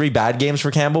games and 3 bad games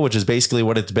for Campbell, which is basically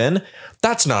what it's been.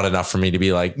 That's not enough for me to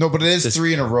be like, No, but it is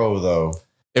 3 in a row, though.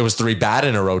 it was 3 bad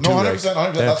in a row too. No, 100%.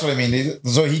 Like, 100%. That's what I mean.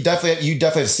 So you definitely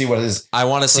have to see what it is. I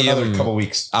want to for see another him couple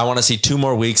weeks. I want to see 2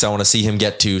 more weeks. I want to see him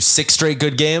get to 6 straight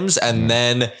good games. And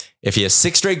then if he has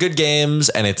 6 straight good games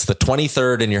and it's the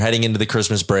 23rd and you're heading into the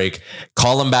Christmas break,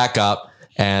 call him back up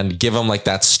and give him like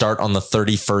that start on the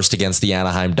 31st against the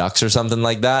Anaheim Ducks or something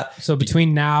like that. So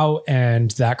between now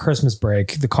and that Christmas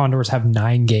break, the Condors have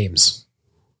 9 games.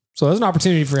 So there's an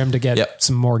opportunity for him to get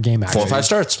some more game action. 4 or 5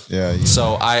 starts. Yeah.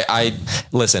 So I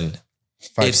listen,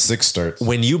 5, 6 starts.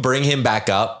 when you bring him back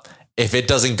up, if it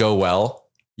doesn't go well,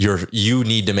 you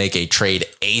need to make a trade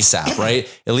ASAP, right?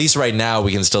 At least right now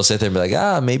we can still sit there and be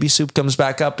like, maybe Soup comes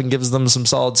back up and gives them some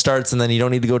solid starts and then you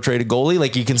don't need to go trade a goalie.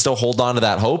 Like you can still hold on to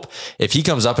that hope. If he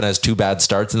comes up and has 2 bad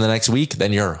starts in the next week,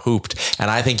 then you're hooped.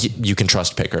 And I think you can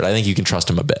trust Pickard. I think you can trust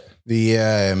him a bit.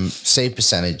 The save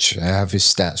percentage. I have his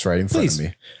stats right in front of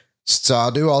me. So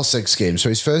I'll do all 6 games. So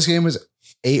his first game was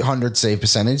 800 save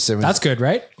percentage. That's good,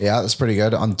 right? Yeah, that's pretty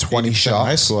good on 20 shots. In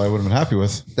high school, I would have been happy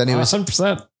with. Then he was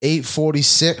 100%.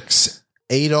 846,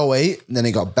 808. And then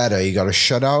he got better. He got a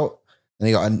shutout. Then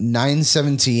he got a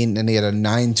 917. And he had a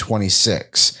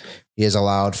 926. He has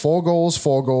allowed 4 goals,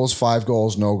 5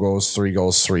 goals, no goals, 3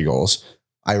 goals, 3 goals.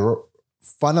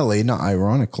 Funnily, not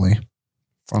ironically.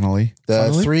 Funnily.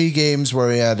 The 3 games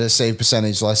where he had a save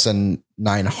percentage less than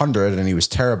 900 and he was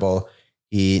terrible,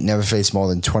 he never faced more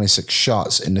than 26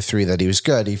 shots. In the 3 that he was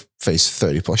good, he faced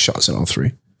 30 plus shots in all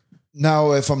 3.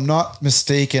 Now, if I'm not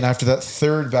mistaken, after that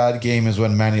 3rd bad game is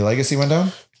when Manny Legacy went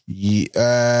down?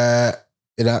 Yeah,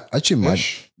 it actually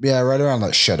might. Yeah, right around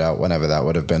that shutout, whenever that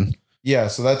would have been. Yeah,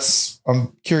 so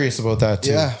I'm curious about that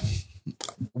too. Yeah.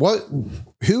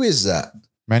 Who is that?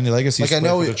 Manny Legacy. Like I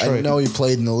know he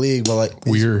played in the league, but like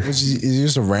weird. Is he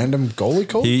just a random goalie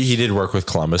coach? He did work with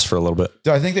Columbus for a little bit.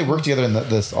 I think they worked together in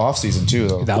this offseason too,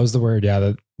 though. That was the word, yeah.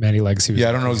 That Manny Legacy was. Yeah,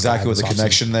 I don't know exactly what the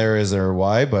connection there is or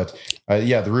why, but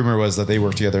the rumor was that they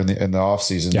worked together in the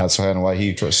offseason. Yeah. That's kind of why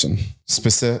he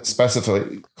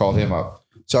specifically called him up.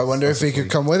 So I wonder if he could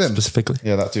come with him. Specifically.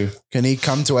 Yeah, that too. Can he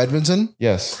come to Edmonton?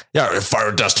 Yes. Yeah,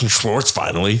 fire Dustin Schwartz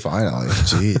finally.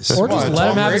 Jeez. Or just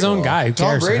let him have his own guy. Who Tom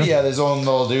cares, Brady had his own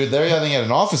little dude there. I think he had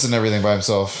an office and everything by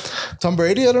himself. Tom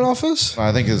Brady had an office?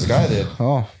 I think his guy did.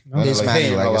 Oh. He's like,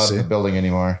 hey, you're not allowed in the building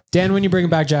anymore. Dan, when you bring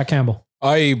back Jack Campbell?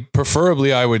 I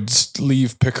would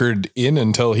leave Pickard in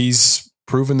until he's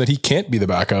proven that he can't be the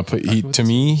backup. To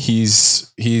me, he's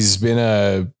been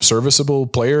a serviceable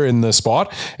player in the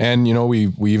spot. And,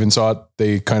 we even saw it.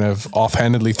 They kind of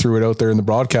offhandedly threw it out there in the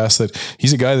broadcast that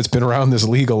he's a guy that's been around this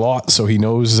league a lot. So he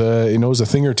knows a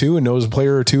thing or two and knows a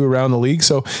player or two around the league.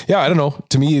 So yeah, I don't know.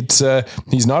 To me, it's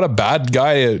he's not a bad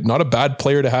guy, not a bad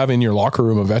player to have in your locker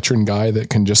room, a veteran guy that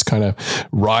can just kind of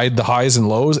ride the highs and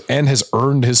lows and has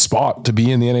earned his spot to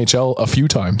be in the NHL a few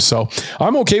times. So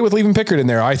I'm okay with leaving Pickard in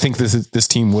there. I think this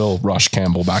team will rush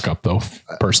Campbell back up though,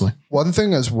 personally. One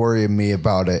thing that's worrying me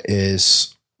about it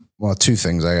is, well, 2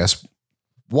 things, I guess.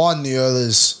 One, the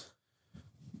others,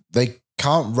 they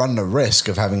can't run the risk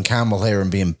of having Campbell here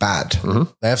and being bad. Mm-hmm.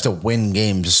 They have to win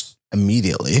games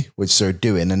immediately, which they're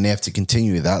doing, and they have to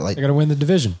continue that. Like they got to win the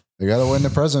division. They got to win the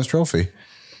President's Trophy.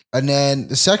 And then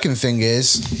the second thing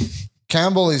is,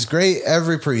 Campbell is great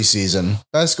every preseason.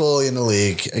 Best goalie in the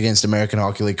league against American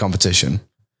Hockey League competition.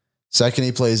 Second,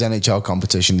 he plays NHL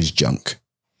competition, he's junk.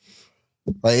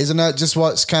 Like, isn't that just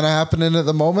what's kind of happening at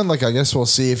the moment? Like, I guess we'll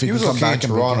see if he can come back in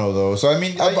Toronto, though. So I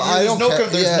mean,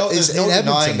 there's no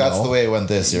denying that's the way it went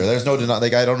this year. There's no denying.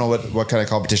 Like, I don't know what kind of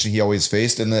competition he always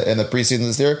faced in the preseason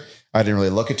this year. I didn't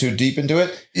really look too deep into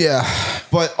it. Yeah,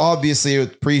 but obviously,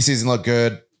 preseason looked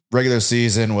good. Regular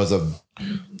season was a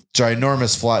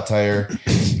ginormous flat tire.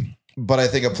 But I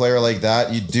think a player like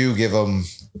that, you do give him.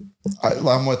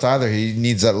 I'm with Tyler. He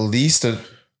needs at least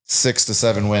 6 to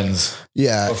 7 wins.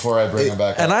 Yeah. Before I bring him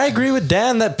back. And I agree with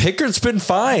Dan that Pickard's been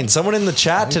fine. Someone in the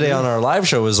chat today on our live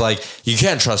show was like, you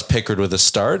can't trust Pickard with a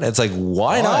start. It's like,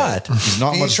 why not? He's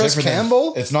not much different.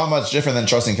 Campbell? It's not much different than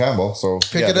trusting Campbell. So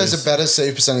Pickard has a better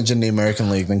save percentage in the American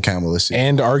League than Campbell this year.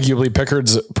 And arguably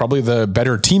Pickard's probably the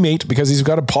better teammate because he's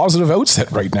got a positive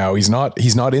outset right now. He's not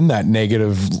in that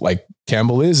negative like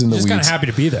Campbell is in the weeds. Just kind of happy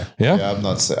to be there. Yeah.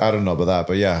 I don't know about that,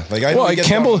 but yeah. Like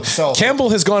Campbell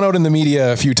has gone out in the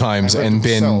media a few times and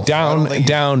been down.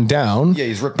 Yeah,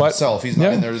 he's ripped himself. He's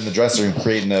not in there in the dressing room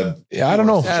creating a. I don't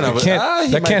know.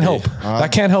 That can't help.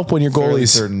 That can't help when your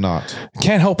goalie's not.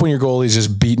 Can't help when your goalie's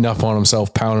just beating up on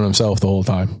himself, pounding himself the whole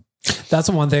time. That's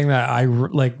the one thing that I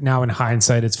like now in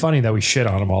hindsight. It's funny that we shit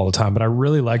on him all the time, but I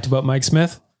really liked about Mike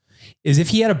Smith is if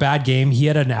he had a bad game, he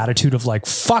had an attitude of like,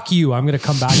 fuck you, I'm going to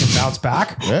come back and bounce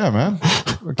back. Yeah, man.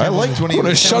 I liked when he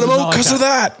was shut him out because of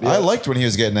that. I liked when he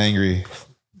was getting angry.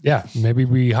 Yeah, maybe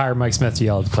we hire Mike Smith to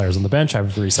yell at the players on the bench.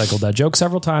 I've recycled that joke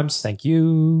several times. Thank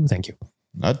you.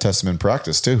 I'd test him in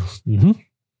practice too. Mm-hmm.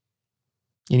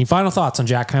 Any final thoughts on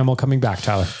Jack Campbell coming back,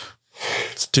 Tyler?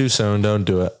 It's too soon. Don't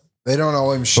do it. They don't owe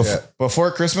him shit.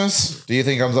 Before Christmas? Do you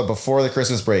think it comes up before the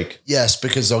Christmas break? Yes,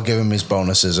 because they'll give him his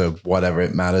bonuses or whatever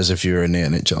it matters if you're in the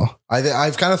NHL.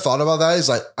 I've kind of thought about that. It's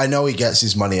like, I know he gets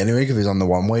his money anyway because he's on the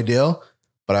one-way deal,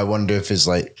 but I wonder if it's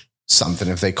like something,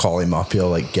 if they call him up,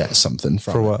 he'll like get something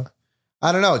from For what?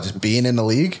 I don't know, just being in the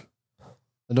league.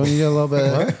 Don't you get a little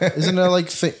bit? Isn't there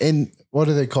like what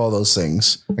do they call those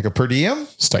things? Like a per diem?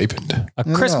 Stipend. A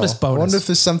Christmas bonus. I wonder if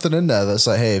there's something in there that's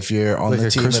like, hey, if you're on the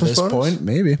team at this point,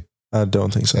 maybe. I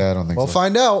don't think so. Yeah, I don't think so. We'll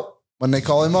find out. when they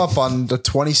call him up on the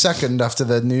 22nd after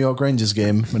the New York Rangers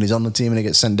game, when he's on the team and he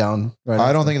gets sent down.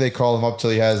 I don't think they call him up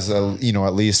till he has, at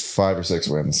least 5 or 6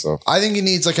 wins. So I think he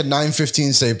needs like a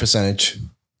 .915 save percentage.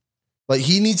 Like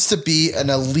he needs to be an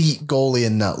elite goalie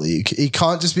in that league. He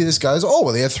can't just be this guy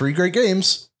who's, they had 3 great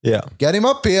games. Yeah. Get him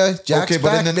up here. Jack's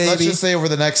back, baby. Let's just say over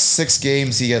the next 6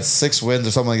 games, he gets 6 wins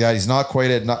or something like that. He's not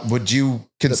quite would you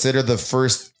consider the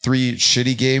first 3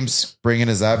 shitty games bringing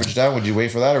his average down? Would you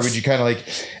wait for that? Or would you kind of like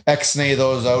X-nay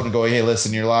those out and go, hey,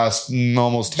 listen, your last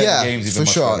almost 10 games, you've been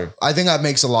much better. I think that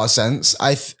makes a lot of sense.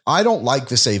 I don't like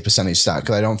the save percentage stat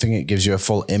because I don't think it gives you a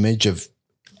full image of.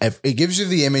 It gives you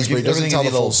the image, but it doesn't tell the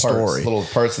full story. Little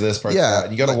parts of this, parts of that.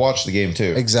 You got to watch the game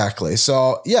too. Exactly.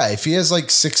 So yeah, if he has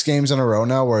like 6 games in a row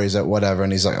now where he's at whatever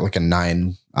and he's like a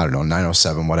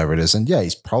 907, whatever it is, and yeah,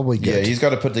 he's probably good. Yeah, he's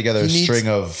got to put together a string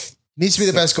of. Needs to be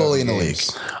the best goalie in the league.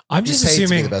 I'm just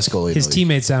assuming the best goalie his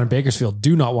teammates down in Bakersfield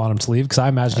do not want him to leave because I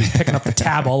imagine he's picking up the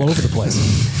tab all over the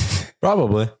place.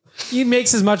 Probably. He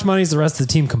makes as much money as the rest of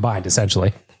the team combined,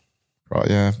 essentially.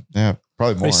 Yeah,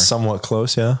 probably more. Somewhat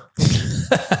close, yeah.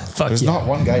 There's not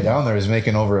one guy down there who's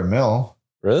making over $1 million.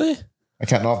 Really? I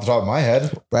can't know off the top of my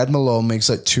head. Brad Malone makes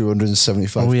like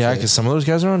 275. Oh yeah, because some of those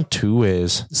guys are on 2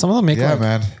 ways. Some of them make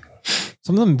man.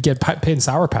 Some of them get paid in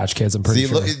Sour Patch Kids, I'm pretty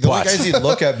sure. The only guys you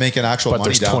look at making actual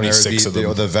money down there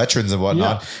are the veterans and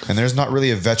whatnot. Yeah. And there's not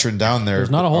really a veteran down there. There's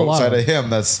not a whole lot outside of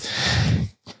him that's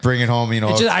bringing home,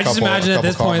 I just imagine at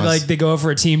this point, like they go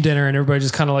for a team dinner and everybody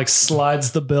just kind of like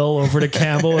slides the bill over to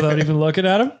Campbell without even looking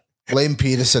at him. Lane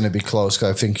Peterson would be close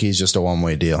because I think he's just a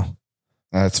one-way deal.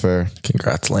 That's fair.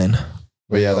 Congrats, Lane.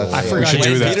 But yeah, I forgot. should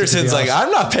do that. Peterson's like,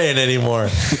 I'm not paying anymore.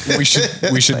 We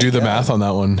should do the math on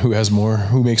that one.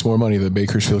 Who makes more money, the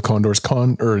Bakersfield Condors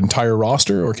or entire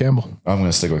roster or Campbell? I'm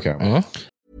going to stick with Campbell.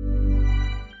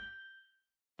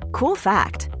 Cool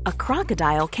fact, a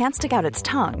crocodile can't stick out its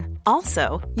tongue.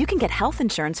 Also, you can get health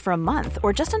insurance for a month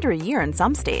or just under a year in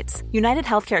some states. United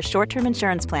Healthcare short-term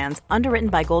insurance plans, underwritten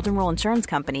by Golden Rule Insurance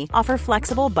Company, offer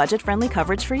flexible, budget-friendly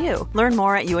coverage for you. Learn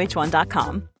more at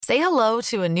uh1.com. Say hello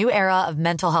to a new era of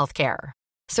mental health care.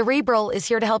 Cerebral is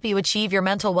here to help you achieve your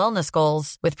mental wellness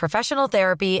goals with professional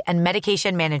therapy and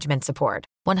medication management support.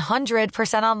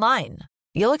 100% online.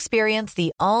 You'll experience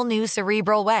the all-new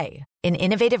Cerebral Way, an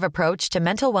innovative approach to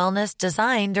mental wellness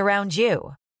designed around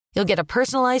you. You'll get a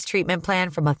personalized treatment plan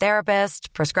from a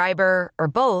therapist, prescriber, or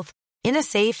both in a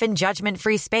safe and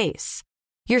judgment-free space.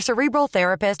 Your Cerebral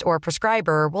therapist or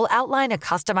prescriber will outline a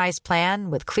customized plan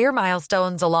with clear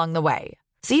milestones along the way,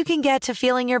 so you can get to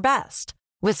feeling your best.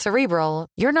 With Cerebral,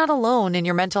 you're not alone in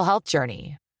your mental health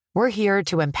journey. We're here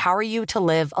to empower you to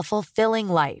live a fulfilling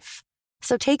life.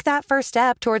 So take that first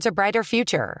step towards a brighter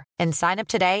future and sign up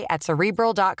today at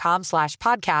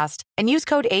Cerebral.com/podcast and use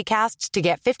code ACAST to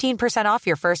get 15% off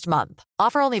your first month.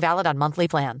 Offer only valid on monthly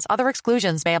plans. Other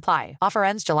exclusions may apply. Offer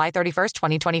ends July 31st,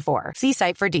 2024. See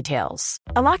site for details.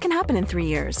 A lot can happen in 3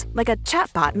 years, like a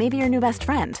chatbot may be your new best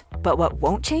friend. But what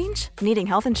won't change? Needing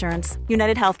health insurance.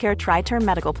 United Healthcare Tri-Term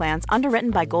Medical Plans, underwritten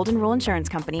by Golden Rule Insurance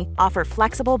Company, offer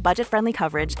flexible, budget-friendly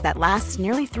coverage that lasts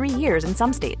nearly 3 years in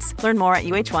some states. Learn more at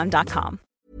uh1.com.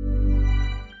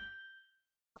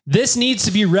 This needs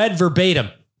to be read verbatim.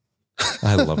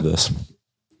 I love this.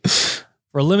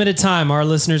 For a limited time, our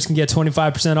listeners can get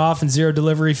 25% off and 0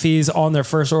 delivery fees on their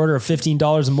first order of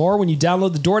 $15 or more when you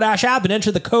download the DoorDash app and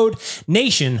enter the code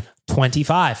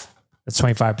NATION25. That's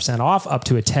 25% off, up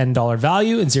to a $10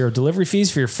 value and 0 delivery fees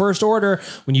for your first order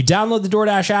when you download the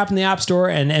DoorDash app in the App Store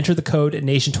and enter the code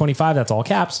NATION25. That's all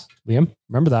caps. Liam,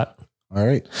 remember that. All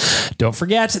right. Don't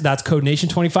forget, that's code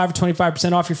NATION25 for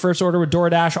 25% off your first order with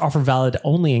DoorDash. Offer valid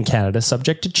only in Canada,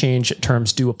 subject to change.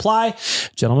 Terms do apply.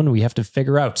 Gentlemen, we have to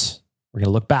figure out. We're going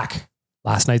to look back.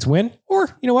 Last night's win, or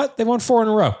you know what? They won 4 in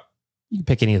a row. You can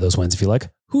pick any of those wins if you like.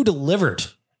 Who delivered?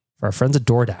 For our friends at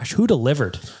DoorDash, who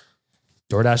delivered?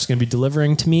 DoorDash is going to be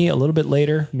delivering to me a little bit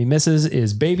later. Me missus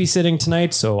is babysitting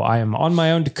tonight, so I am on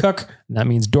my own to cook, and that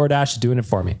means DoorDash is doing it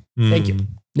for me. Thank you.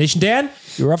 Nation Dan,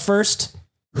 you were up first.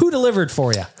 Who delivered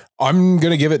for you? I'm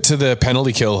going to give it to the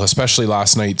penalty kill, especially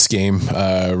last night's game.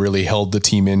 Really held the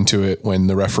team into it when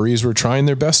the referees were trying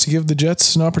their best to give the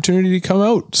Jets an opportunity to come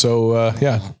out. So,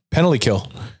 penalty kill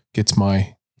gets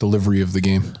my delivery of the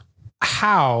game.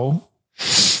 How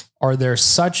are there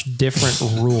such different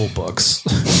rule books?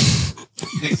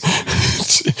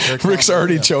 Rick's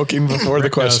already choking before the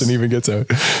question even gets out.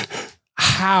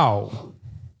 How?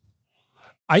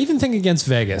 I even think against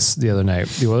Vegas the other night,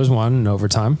 the Oilers won in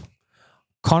overtime.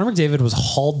 Connor McDavid was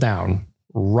hauled down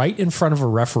right in front of a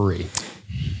referee.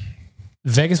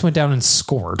 Vegas went down and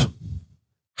scored.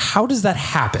 How does that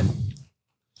happen?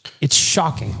 It's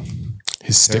shocking.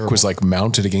 His stick was like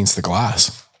mounted against the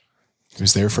glass. It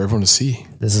was there for everyone to see.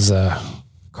 This is a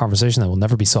conversation that will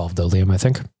never be solved, though, Liam, I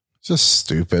think. Just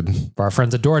stupid. For our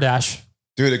friends at DoorDash.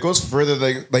 Dude, it goes further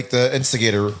than like the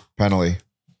instigator penalty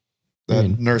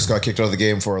that Nurse got kicked out of the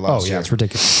game for last year. Oh, yeah, it's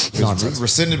ridiculous. It was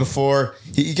rescinded before.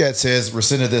 He gets his,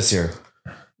 rescinded this year.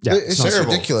 Yeah, it's just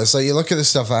ridiculous. Like, you look at the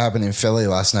stuff that happened in Philly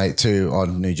last night, too,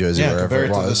 on New Jersey, wherever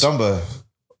it was. To the Dumba.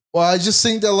 Well, I just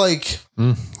think that, like,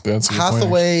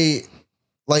 Hathaway...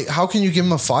 Like, how can you give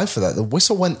him a 5 for that? The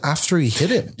whistle went after he hit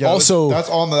him. Yeah, also, that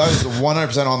is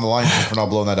 100% on the line for not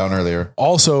blowing that down earlier.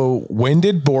 Also, when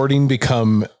did boarding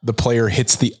become the player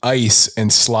hits the ice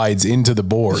and slides into the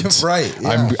boards? Right.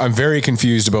 Yeah. I'm very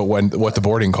confused about what the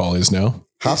boarding call is now.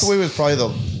 Hathaway was probably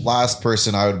the last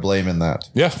person I would blame in that.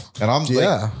 Yeah. And I'm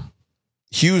like,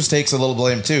 Hughes takes a little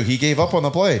blame too. He gave up on the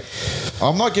play.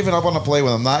 I'm not giving up on the play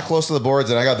when I'm that close to the boards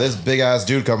and I got this big ass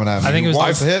dude coming at me. I think he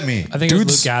wants to hit me. I think it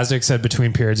was Luke Gazdic said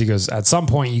between periods, he goes, at some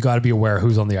point you got to be aware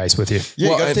who's on the ice with you.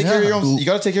 Yeah, you got to take care of your own, you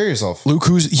got to take care of yourself. Luke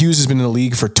Hughes has been in the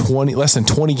league for less than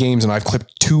 20 games, and I've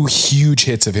clipped 2 huge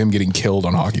hits of him getting killed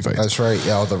on hockey fights. That's right.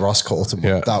 Yeah, the Ross Colton.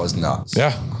 Yeah. That was nuts.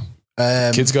 Yeah.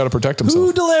 Kid's got to protect himself.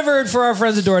 Who delivered for our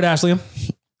friends at DoorDash,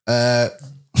 Liam?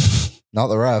 Not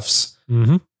the refs.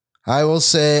 Mm-hmm. I'll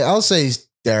say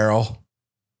Daryl.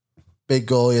 Big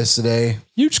goal yesterday.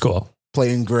 Huge goal.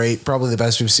 Playing great. Probably the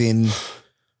best we've seen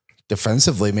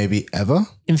defensively, maybe ever.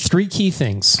 In 3 key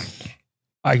things,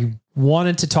 I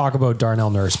wanted to talk about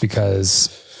Darnell Nurse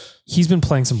because he's been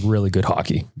playing some really good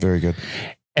hockey. Very good.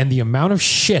 And the amount of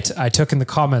shit I took in the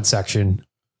comment section,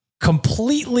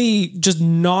 completely just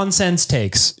nonsense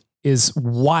takes, is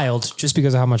wild just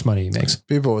because of how much money he makes.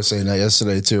 People were saying that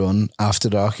yesterday too on After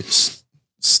Dark. It's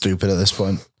stupid at this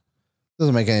point.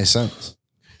 Doesn't make any sense.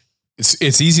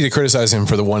 It's easy to criticize him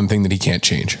for the one thing that he can't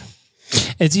change.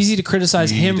 It's easy to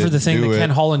criticize him for the thing that Ken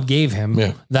Holland gave him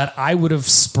that I would have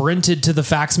sprinted to the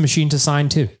fax machine to sign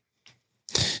too.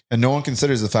 And no one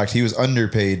considers the fact he was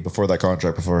underpaid before that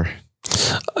contract before.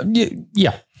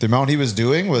 Yeah. The amount he was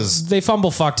doing was... They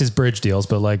fucked his bridge deals,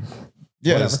 but like...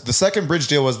 Yeah, the second bridge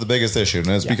deal was the biggest issue, and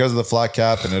it's because of the flat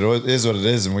cap, and it is what it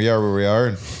is, and we are where we are.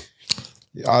 And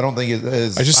I don't think it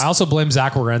is. I also blame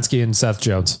Zach Werenski and Seth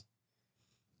Jones.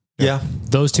 Yeah.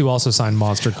 Those two also signed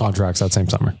monster contracts that same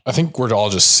summer. I think we're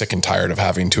all just sick and tired of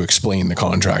having to explain the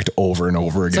contract over and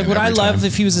over again. It's like, would I love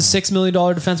if he was a $6 million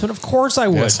defenseman? Of course I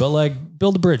would, yes. But like,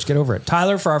 build a bridge, get over it.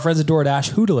 Tyler, for our friends at DoorDash,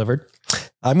 who delivered?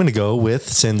 I'm going to go with,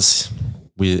 since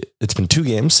it's been 2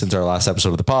 games since our last episode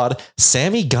of the pod,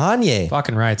 Sammy Gagner.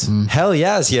 Fucking right. Hell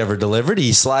yeah, has he ever delivered?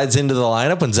 He slides into the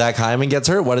lineup when Zach Hyman gets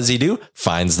hurt. What does he do?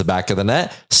 Finds the back of the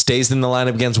net, stays in the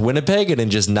lineup against Winnipeg, and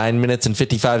in just 9 minutes and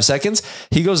 55 seconds,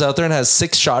 he goes out there and has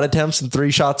 6 shot attempts and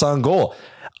 3 shots on goal.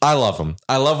 I love him.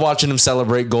 I love watching him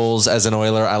celebrate goals as an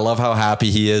Oiler. I love how happy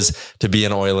he is to be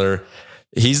an Oiler.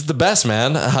 He's the best,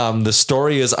 man. The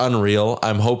story is unreal.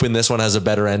 I'm hoping this one has a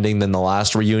better ending than the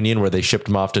last reunion where they shipped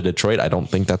him off to Detroit. I don't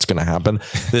think that's going to happen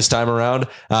this time around.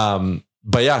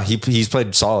 But yeah, he's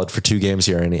played solid for 2 games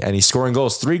here, and he's scoring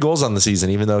goals. 3 goals on the season,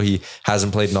 even though he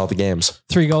hasn't played in all the games.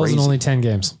 3 goals in only 10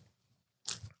 games.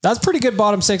 That's pretty good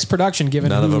bottom 6 production given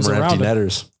none of them are empty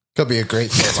netters. Could be a great.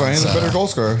 That's why he's a better goal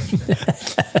scorer.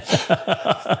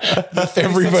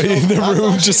 Everybody in the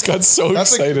room just got so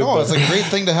excited. It's a great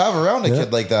thing to have around a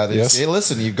kid like that. Yes. Hey,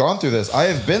 listen, you've gone through this. I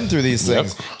have been through these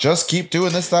things. Just keep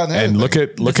doing this, that, and and look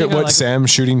at what Sam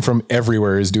shooting from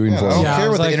everywhere is doing for him. I don't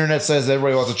care what the internet says.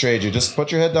 Everybody wants to trade you. Just put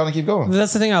your head down and keep going.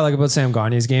 That's the thing I like about Sam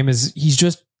Gagner's game is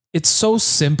it's so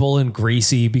simple and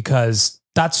greasy because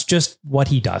that's just what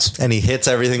he does. And he hits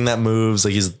everything that moves.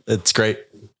 It's great.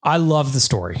 I love the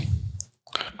story.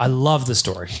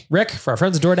 Rick, for our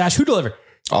friends at DoorDash, who delivered?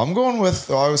 I'm going with,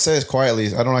 I would say this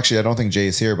quietly. I don't think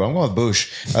Jay's here, but I'm going with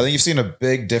Bush. I think you've seen a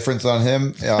big difference on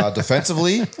him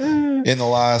defensively in the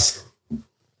last,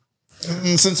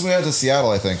 since we went to Seattle,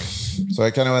 I think. So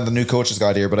I kind of went the new coaches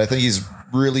got here, but I think he's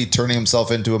really turning himself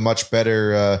into a much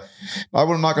better,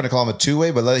 I'm not going to call him a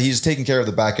 2-way, but he's taking care of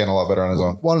the back end a lot better on his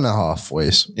own. 1.5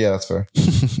 ways. Yeah, that's fair.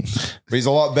 But he's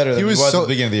a lot better than he was at the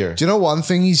beginning of the year. Do you know one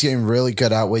thing he's getting really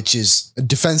good at, which is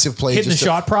defensive play? Hitting the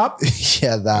shot prop?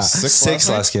 Yeah, that. 6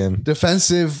 last game.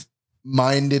 Defensive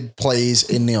minded plays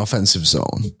in the offensive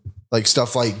zone. Like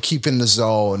stuff like keeping the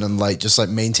zone and like just like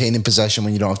maintaining possession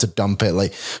when you don't have to dump it.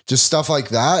 Like just stuff like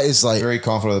that is like very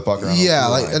confident with the puck around. Yeah,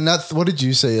 like and that. What did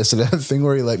you say yesterday? That thing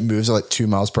where he like moves at like 2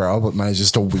 miles per hour, but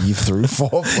manages to weave through 4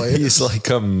 players. He's like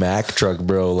a Mack truck,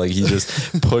 bro. Like he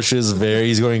just pushes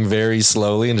he's going very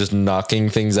slowly and just knocking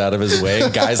things out of his way.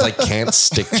 Guys like can't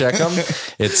stick check him.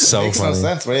 It's so makes funny. No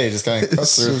sense. Wait, just kind of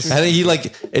cuts through. I think he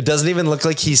like it doesn't even look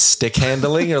like he's stick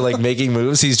handling or like making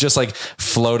moves. He's just like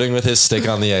floating with his stick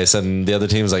on the ice. And the other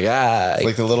team's like, It's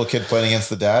like the little kid playing against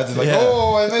the dads. He's like,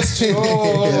 oh, I missed you.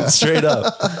 Oh. Straight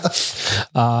up.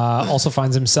 Also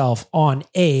finds himself on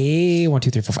a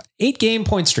 8-game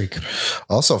point streak.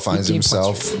 Also finds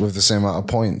himself with the same amount of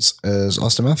points as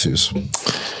Austin Matthews.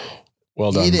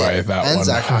 Well done by that one.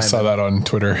 Zach I saw that on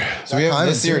Twitter. So we have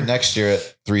this year and next year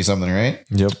at 3 something, right?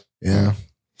 Yep. Yeah.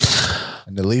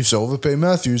 And the Leafs overpay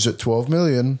Matthews at $12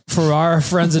 million. For our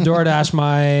friends at DoorDash,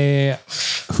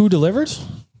 who delivered?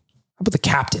 How about the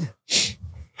captain?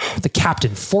 The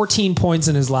captain, 14 points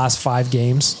in his last 5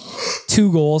 games,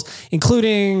 2 goals,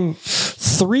 including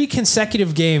 3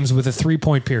 consecutive games with a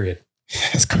 3-point period.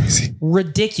 That's crazy.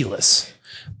 Ridiculous.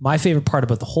 My favorite part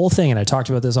about the whole thing, and I talked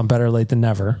about this on Better Late Than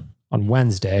Never on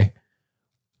Wednesday,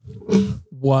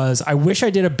 was I wish I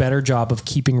did a better job of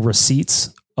keeping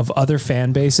receipts of other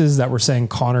fan bases that were saying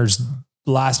Connor's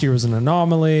last year was an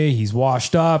anomaly. He's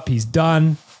washed up. He's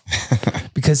done.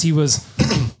 Because he was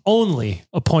only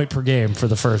a point per game for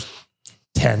the first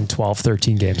 10, 12,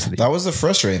 13 games. That was the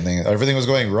frustrating thing. Everything was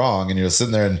going wrong and you're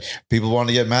sitting there and people wanted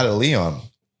to get mad at Leon.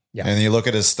 Yeah. And you look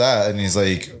at his stat and he's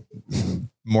like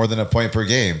more than a point per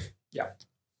game. Yeah.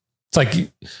 It's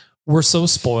like we're so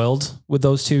spoiled with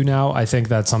those two now. I think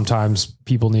that sometimes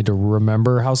people need to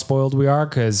remember how spoiled we are,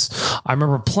 because I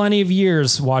remember plenty of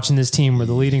years watching this team where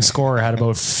the leading scorer had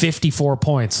about 54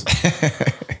 points.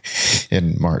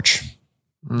 In March.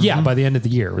 Yeah, by the end of the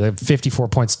year, they have 54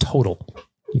 points total.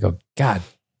 You go, God,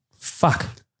 fuck.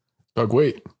 Doug,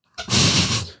 wait.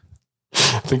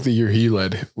 I think the year he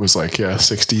led was like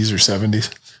 60s or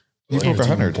 70s. He broke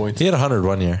 100 points. He had 100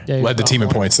 one year. Yeah, led the team in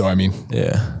points, though. I mean,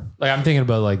 yeah. Like I'm thinking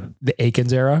about like the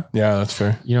Aikens era. Yeah, that's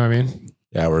fair. You know what I mean?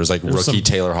 Yeah, where it was like rookie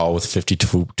Taylor Hall with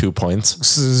 52 points.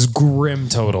 This is grim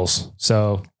totals.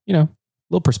 So, you know,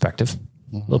 little perspective.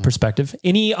 Little perspective.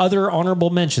 Any other honorable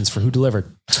mentions for who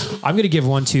delivered? I'm going to give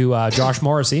one to Josh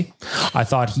Morrissey. I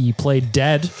thought he played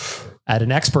dead at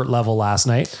an expert level last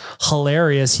night.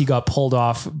 Hilarious. He got pulled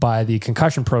off by the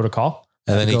concussion protocol.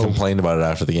 And then he complained about it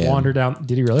after the game. Wander down.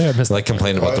 Did he really? I missed like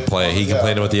complained about the play. He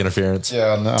complained about the interference.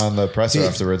 Yeah, on the presser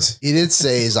afterwards. He did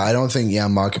say, I don't think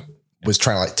Janmark was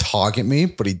trying to like target me,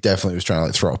 but he definitely was trying to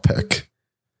like throw a pick.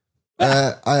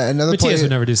 Another Matthias player would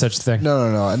never do such a thing.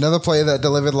 No. Another player that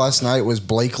delivered last night was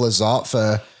Blake Lizotte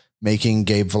for making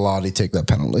Gabe Velarde take that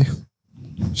penalty.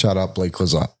 Shout out Blake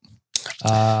Lizotte.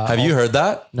 Have you heard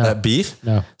that? No. That beef?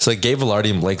 No. So like Gabe Velarde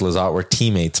and Blake Lizotte were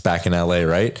teammates back in LA,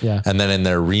 right? Yeah. And then in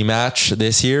their rematch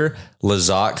this year,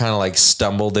 Lizotte kind of like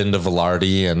stumbled into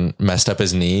Velarde and messed up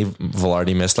his knee.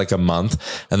 Velarde missed like a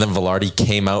month. And then Velarde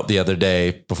came out the other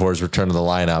day before his return to the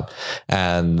lineup.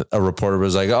 And a reporter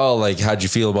was like, oh, like, how'd you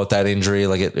feel about that injury?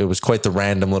 Like it was quite the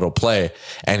random little play.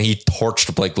 And he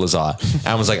torched Blake Lizotte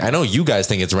and was like, I know you guys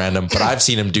think it's random, but I've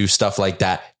seen him do stuff like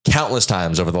that countless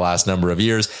times over the last number of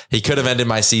years. He could have ended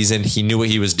my season. He knew what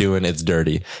he was doing. It's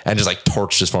dirty. And just like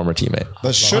torched his former teammate.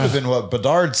 That should have been what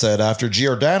Bedard said after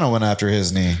Giordano went after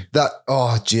his knee.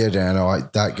 Giordano,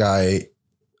 that guy,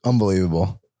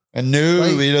 unbelievable. And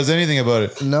he does anything about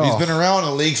it. No. He's been around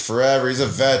the league forever. He's a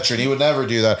veteran. He would never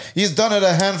do that. He's done it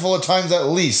a handful of times at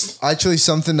least. Actually,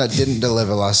 something that didn't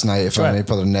deliver last night, if I may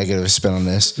put a negative spin on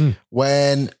this.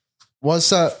 What's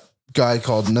that guy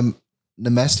called?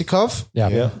 Nemestikov?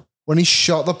 Yeah. When he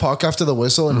shot the puck after the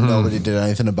whistle and nobody did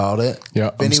anything about it.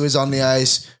 Yeah. Vinny was on the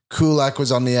ice. Kulak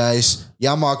was on the ice.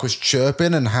 Janmark was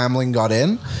chirping and Hamlin got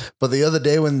in. But the other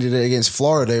day when they did it against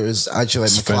Florida, it was actually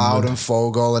like McLeod and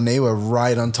Fogle, and they were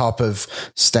right on top of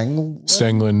Stengland.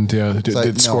 Stengland,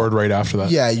 yeah, scored right after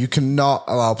that. Yeah, you cannot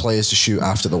allow players to shoot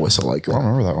after the whistle like that. I don't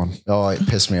remember that one. Oh, it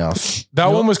pissed me off. That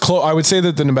one was close. I would say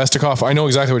that the Nemestikov, I know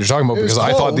exactly what you're talking about because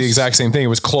I thought the exact same thing. It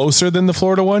was closer than the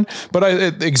Florida one, but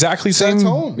exactly same.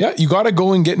 Yeah, you got to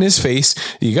go and get in his face.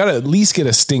 You got to at least get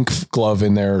a stink glove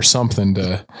in there or something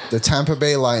to. The Tampa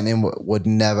Bay Lightning would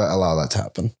never allow that to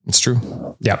happen. It's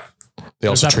true. Yep. They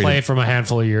There's also that traded play from a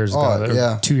handful of years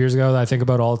ago, 2 years ago, that I think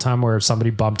about all the time, where somebody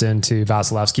bumped into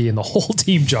Vasilevsky and the whole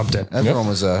team jumped in. Everyone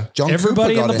was John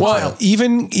Everybody Cooper in got the in.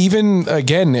 pile. Even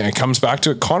again, it comes back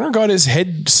to it. Connor got his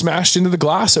head smashed into the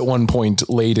glass at one point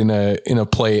late in a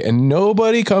play, and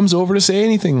nobody comes over to say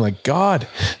anything. Like, God,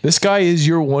 this guy is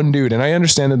your one dude. And I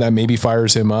understand that maybe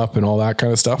fires him up and all that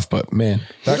kind of stuff, but man,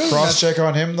 that cross check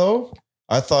on him though,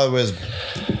 I thought it was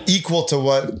equal to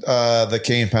what the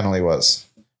Kane penalty was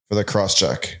for the cross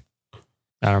check.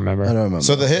 I don't remember.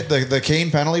 So the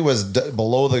Kane penalty was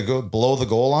below the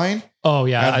goal line. Oh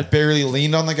yeah, I barely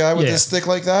leaned on the guy with his stick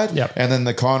like that. Yep. And then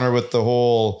the Connor with the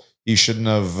whole, he shouldn't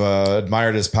have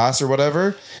admired his pass or whatever.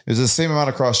 It was the same amount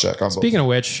of cross check. Speaking of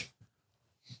which,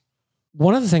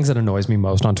 one of the things that annoys me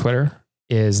most on Twitter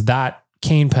is that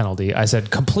Kane penalty. I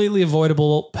said completely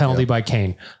avoidable penalty by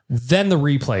Kane. Then the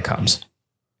replay comes.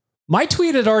 My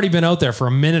tweet had already been out there for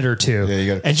a minute or two. Yeah,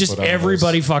 you gotta and just put on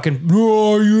everybody fucking,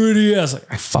 oh, you idiot. I was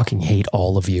like, I fucking hate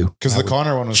all of you. Because the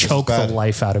Connor one was choke just as bad. the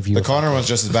life out of you. The Connor one's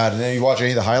just as bad. And then you watch any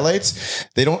of the highlights,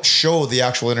 they don't show the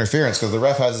actual interference because the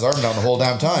ref has his arm down the whole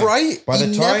damn time. Right. By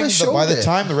the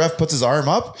time the ref puts his arm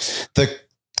up,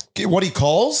 what he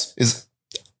calls is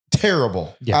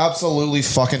terrible. Yeah. Absolutely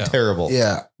fucking terrible.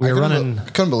 Yeah. We're running. I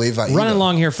couldn't believe that. Running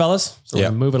along here, fellas. So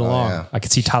we're moving along. yeah. I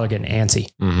could see Tyler getting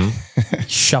antsy,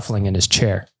 shuffling in his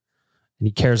chair. And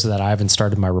he cares that I haven't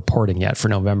started my reporting yet for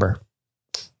November.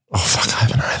 Oh, fuck. I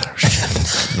haven't either.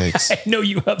 Yikes. I know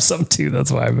you have some too.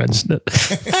 That's why I mentioned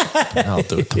it. I'll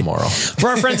do it tomorrow. For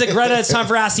our friends at Greta, it's time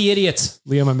for Ask the Idiots.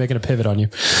 Liam, I'm making a pivot on you.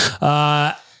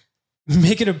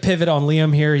 Making a pivot on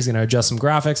Liam here. He's going to adjust some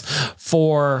graphics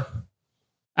for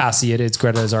Ask the Idiots.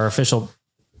 Greta is our official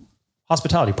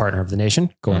hospitality partner of the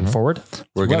nation going forward.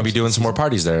 We're going to be doing some more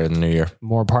parties there in the new year.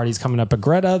 More parties coming up at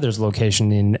Greta. There's a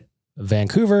location in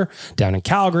Vancouver, down in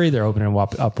Calgary. They're opening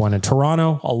up one in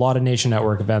Toronto. A lot of Nation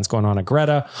Network events going on at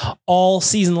Greta all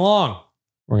season long.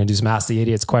 We're going to do some Ask the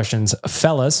Idiots questions,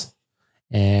 fellas.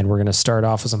 And we're going to start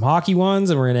off with some hockey ones,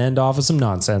 and we're going to end off with some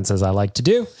nonsense, as I like to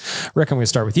do. Rick, I'm going to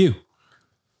start with you.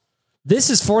 This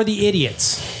is for the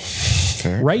idiots.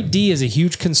 Okay. Right D is a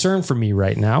huge concern for me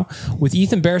right now. With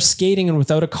Ethan Bear skating and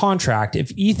without a contract,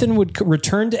 if Ethan would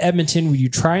return to Edmonton, would you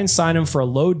try and sign him for a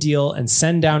low deal and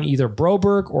send down either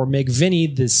Broberg or make Vinny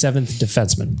the seventh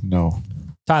defenseman? No.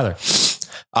 Tyler.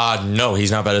 No,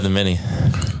 he's not better than Vinny.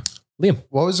 Liam.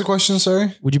 What was the question?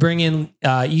 Sorry. Would you bring in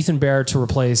Ethan Bear to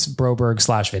replace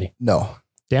Broberg / Vinny? No.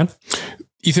 Dan?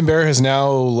 Ethan Bear has now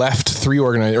left two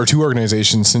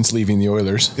organizations since leaving the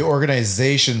Oilers. The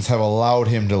organizations have allowed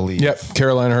him to leave. Yep.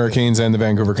 Carolina Hurricanes and the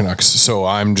Vancouver Canucks. So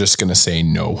I'm just going to say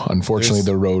no. Unfortunately,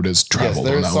 the road has traveled. Yes,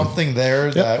 there's on that something there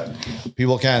that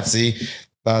people can't see.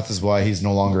 That is why he's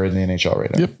no longer in the NHL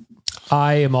right now. Yep.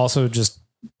 I am also just,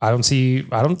 I don't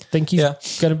think he's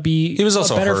going to be He was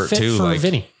also a better hurt fit too, for like-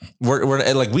 Vinny. We're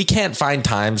like, we can't find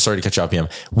time. Sorry to cut you off, PM.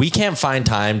 We can't find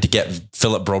time to get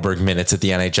Philip Broberg minutes at the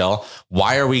NHL.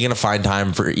 Why are we going to find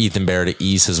time for Ethan Bear to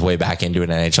ease his way back into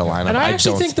an NHL lineup? And I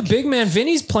actually think the big man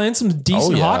Vinny's playing some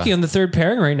decent hockey on the third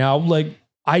pairing right now. Like,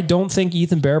 I don't think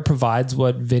Ethan Bear provides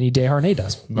what Vinny Desharnais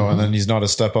does. No, and then he's not a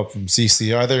step up from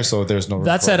CC either, so there's no...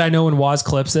 That said, I know when Waz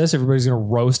clips this, everybody's going to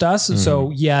roast us. So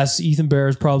yes, Ethan Bear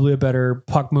is probably a better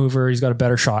puck mover. He's got a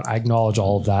better shot. I acknowledge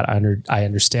all of that. I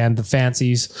understand the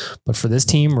fancies, but for this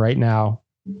team right now,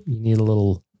 you need a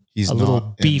little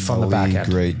beef on the back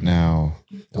end right now.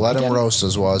 Let him roast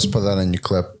as well. Put that in your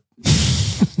clip.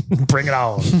 Bring it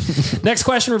on. Next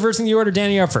question, reversing the order.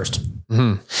 Danny, you're up first.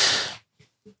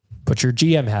 Put your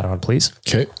GM hat on, please.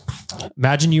 Okay.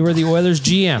 Imagine you were the Oilers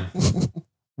GM.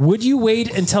 Would you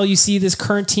wait until you see this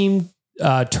current team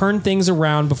turn things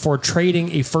around before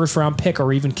trading a first round pick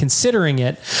or even considering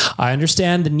it? I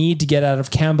understand the need to get out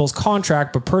of Campbell's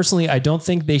contract, but personally, I don't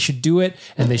think they should do it,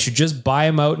 and they should just buy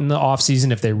him out in the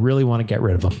offseason if they really want to get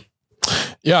rid of him.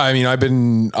 Yeah, I mean, I've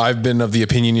been of the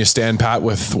opinion you stand pat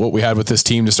with what we had with this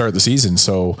team to start the season.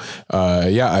 So,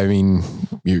 I mean,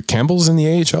 Campbell's in the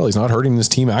AHL. He's not hurting this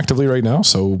team actively right now,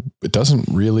 so it doesn't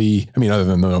really. I mean, other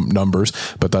than the numbers,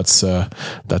 but that's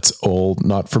all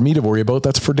not for me to worry about.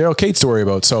 That's for Daryl Cates to worry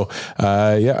about. So,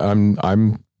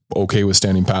 I'm okay with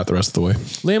standing pat the rest of the way.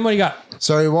 Liam, what do you got?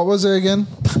 Sorry, what was it again?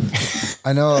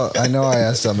 I know. I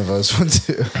asked on the first one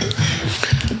too.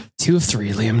 2 of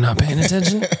 3, Liam, not paying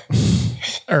attention.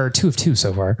 Or 2 of 2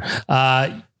 so far.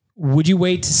 Would you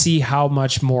wait to see how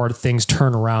much more things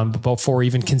turn around before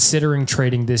even considering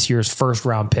trading this year's first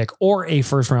round pick or a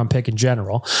first round pick in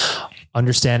general?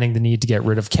 Understanding the need to get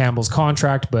rid of Campbell's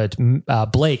contract, but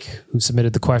Blake, who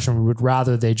submitted the question, would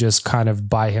rather they just kind of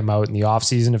buy him out in the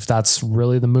offseason if that's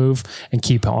really the move and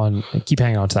keep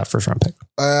hanging on to that first round pick.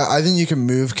 I think you can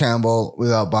move Campbell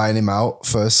without buying him out,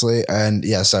 firstly. And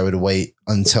yes, I would wait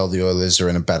until the Oilers are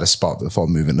in a better spot before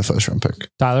moving the first round pick.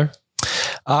 Tyler?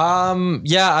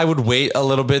 Yeah, I would wait a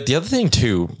little bit. The other thing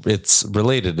too, it's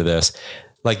related to this,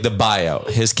 like the buyout,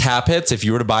 his cap hits, if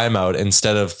you were to buy him out,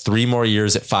 instead of 3 more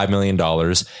years at $5 million,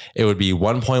 it would be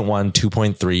 1.1,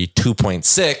 2.3,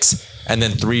 2.6, and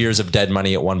then 3 years of dead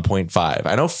money at 1.5.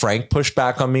 I know Frank pushed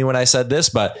back on me when I said this,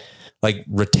 but like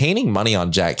retaining money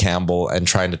on Jack Campbell and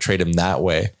trying to trade him that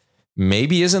way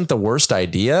maybe isn't the worst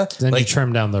idea. Then like, you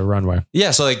trim down the runway. Yeah.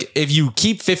 So like if you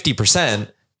keep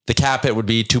 50%, the cap hit would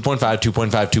be 2.5, 2.5,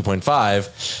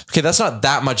 2.5. Okay, that's not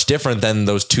that much different than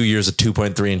those 2 years of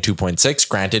 2.3 and 2.6.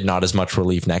 Granted, not as much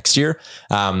relief next year.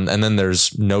 And then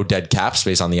there's no dead cap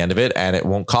space on the end of it, and it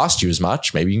won't cost you as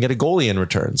much. Maybe you can get a goalie in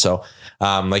return. So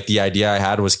like the idea I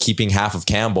had was keeping half of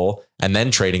Campbell and then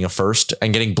trading a first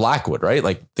and getting Blackwood, right?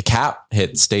 Like the cap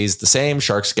hit stays the same.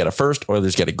 Sharks get a first,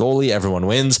 Oilers get a goalie, everyone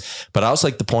wins. But I also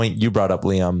like the point you brought up,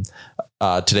 Liam,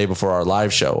 today before our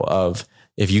live show of,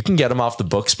 if you can get him off the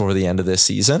books before the end of this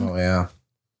season. Oh, yeah.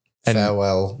 And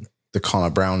farewell, the Connor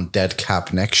Brown dead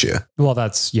cap next year. Well,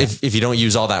 that's... Yeah. If you don't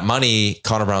use all that money,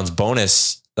 Connor Brown's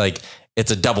bonus, like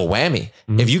it's a double whammy.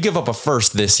 Mm-hmm. If you give up a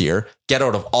first this year, get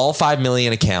out of all $5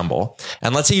 million of Campbell,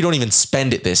 and let's say you don't even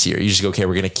spend it this year. You just go, okay,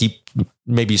 we're going to keep,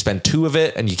 maybe you spend 2 of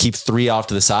it and you keep 3 off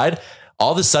to the side.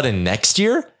 All of a sudden next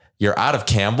year, you're out of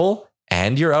Campbell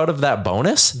and you're out of that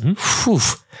bonus. Mm-hmm. Whew.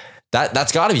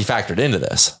 That's got to be factored into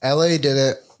this. LA did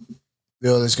it.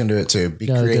 The Oilers can do it too. Be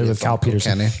creative with Cal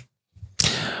Peterson.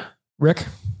 Rick, what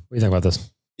do you think about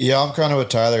this? Yeah, I'm kind of with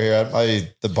Tyler here.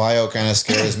 The buyout kind of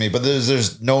scares me, but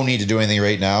there's no need to do anything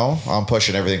right now. I'm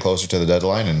pushing everything closer to the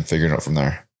deadline and figuring it out from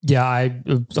there. Yeah,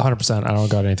 100%. I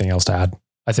don't got anything else to add.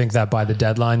 I think that by the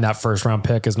deadline, that first round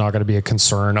pick is not going to be a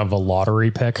concern of a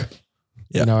lottery pick.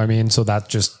 You know what I mean? So that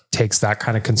just takes that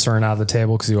kind of concern out of the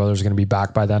table because the Oilers are going to be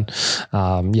back by then.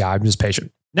 Yeah, I'm just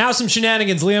patient. Now some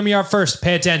shenanigans. Liam, you're up first.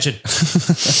 Pay attention.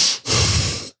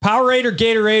 Powerade or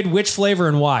Gatorade, which flavor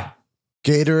and why?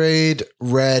 Gatorade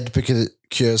red because it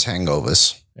cures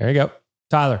hangovers. There you go.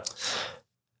 Tyler.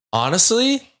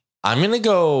 Honestly, I'm going to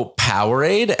go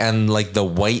Powerade and like the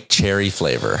white cherry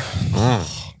flavor.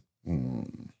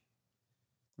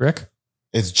 Rick?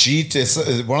 It's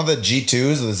one of the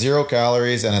G2s, the 0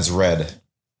 calories, and it's red.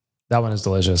 That one is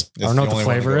delicious. I don't know what the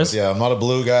flavor is. Yeah, I'm not a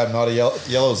blue guy. I'm not a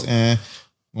yellow's.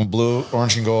 Blue,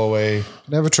 orange can go away.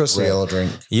 Never trust the yellow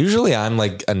drink. Usually I'm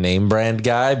like a name brand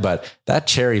guy, but that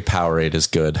cherry Powerade is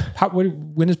good.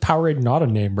 When is Powerade not a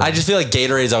name brand? I just feel like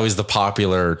Gatorade is always the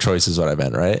popular choice is what I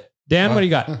meant, right? Dan, what do you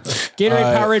got?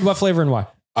 Gatorade, Powerade, what flavor and why?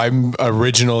 I'm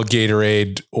original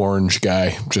Gatorade orange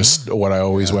guy. Just what I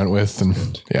always went with.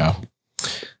 And yeah.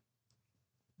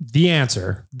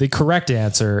 The correct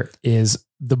answer is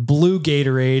the blue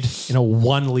Gatorade in a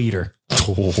 1 liter.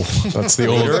 Oh, that's the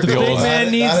old. The big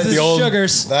man needs the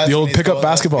sugars. The old pickup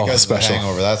basketball special.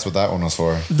 Hangover. That's what that one was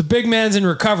for. The big man's in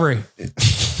recovery,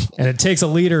 and it takes a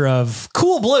liter of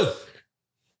Cool Blue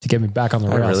to get me back on the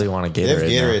rails. I really want a Gatorade.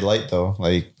 They have Gatorade Light though,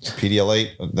 like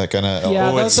Pedialyte, that kind of.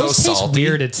 Yeah, it's so salty.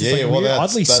 Weird. It's yeah, well,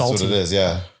 oddly salty. That's what it is.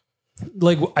 Yeah.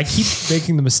 Like I keep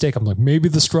making the mistake. I'm like, maybe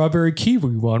the strawberry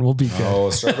kiwi one will be good. Oh,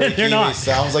 strawberry kiwi not.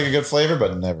 Sounds like a good flavor,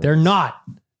 but never. They're not.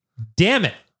 Damn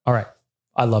it. All right.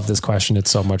 I love this question. It's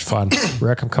so much fun.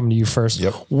 Rick, I'm coming to you first.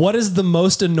 Yep. What is the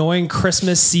most annoying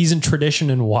Christmas season tradition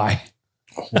and why?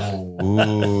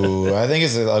 Ooh, I think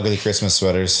it's the ugly Christmas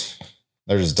sweaters.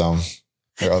 They're just dumb.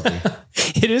 They're ugly.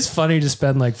 It is funny to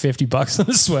spend like $50 on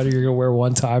a sweater you're going to wear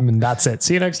one time and that's it.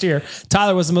 See you next year.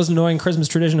 Tyler, what's the most annoying Christmas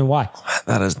tradition and why?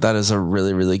 That is a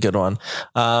really, really good one.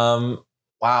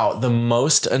 Wow. The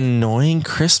most annoying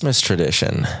Christmas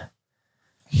tradition.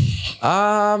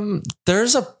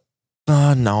 There's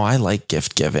no, I like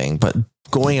gift giving, but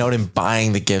going out and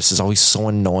buying the gifts is always so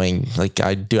annoying. Like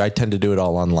I tend to do it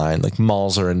all online. Like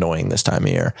malls are annoying this time of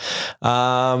year.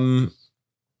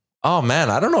 Oh man,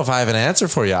 I don't know if I have an answer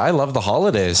for you. I love the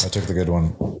holidays. I took the good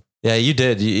one. Yeah, you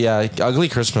did. Yeah, ugly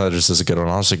Christmas letters is a good one.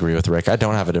 I'll just agree with Rick. I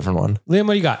don't have a different one. Liam,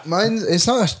 what do you got? Mine, it's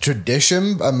not a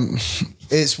tradition.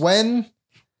 It's when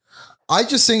I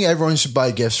just think everyone should buy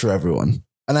gifts for everyone.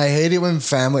 And I hate it when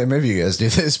family, maybe you guys do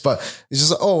this, but it's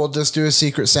just like, oh, we'll just do a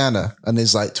Secret Santa. And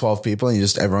there's like 12 people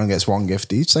and everyone gets one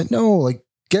gift each. Like, no, like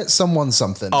get someone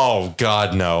something. Oh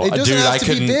God, no. It doesn't have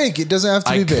to be big. It doesn't have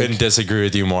to be big. I couldn't disagree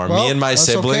with you more. Well, me and my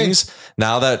siblings,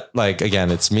 now that like,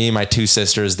 again, it's me, my 2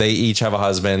 sisters, they each have a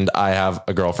husband. I have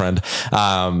a girlfriend.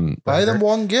 Buy them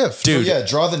one gift. Dude. So, yeah.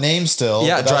 Draw the name still.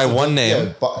 Yeah. Draw one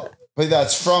name. Yeah, But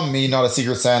that's from me, not a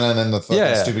Secret Santa and then the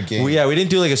stupid game. We didn't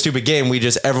do like a stupid game. We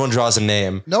just, everyone draws a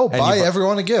name. No, buy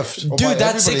everyone a gift. Dude,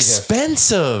 that's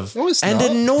expensive and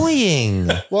not. annoying.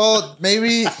 Well,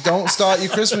 maybe don't start your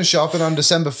Christmas shopping on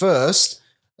December 1st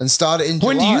and start it in July.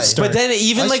 When do you start? But then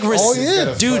even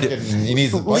dude,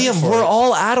 Liam, we're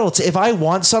all adults. If I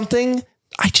want something,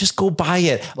 I just go buy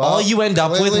it. Well, all you end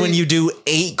up with when you do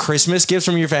 8 Christmas gifts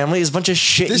from your family is a bunch of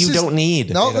shit you don't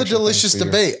need. Not the delicious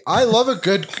debate. I love a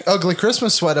good, ugly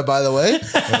Christmas sweater, by the way.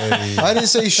 I didn't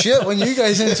say shit when you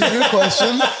guys answered your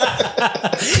question.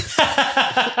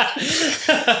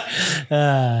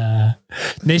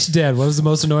 Nation Dad, what was the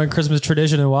most annoying Christmas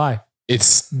tradition and why?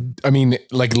 It's, I mean,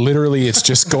 like literally it's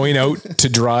just going out to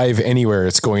drive anywhere.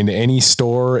 It's going to any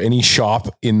store, any shop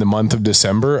in the month of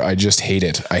December. I just hate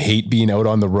it. I hate being out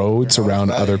on the roads around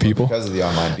other people. Because of the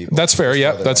online people. That's fair.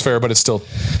 Yeah, that's fair. But it's still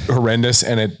horrendous.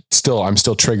 And I'm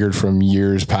still triggered from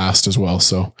years past as well.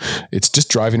 So it's just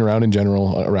driving around in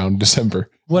general around December.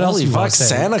 What else? Holy fuck,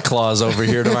 Santa Claus over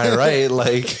here to my right.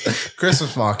 Like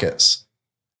Christmas markets.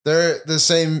 They're the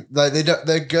same. Like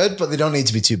they're good, but they don't need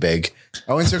to be too big.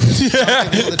 I went to a Christmas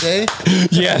market the other day.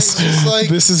 Yes, like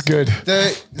this is good.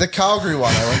 The Calgary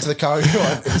one. I went to the Calgary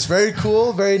one. It's very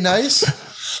cool, very nice.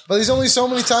 But there's only so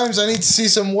many times I need to see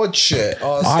some wood shit.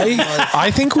 I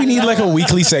think we need like a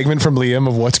weekly segment from Liam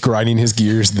of what's grinding his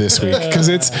gears this week because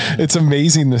it's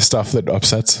amazing the stuff that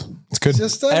upsets. It's good.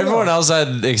 Everyone else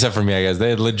had, except for me, I guess, they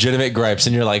had legitimate gripes,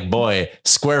 and you're like, boy,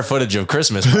 square footage of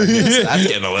Christmas markets, that's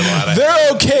getting a little out of hand.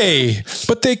 They're okay,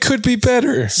 but they could be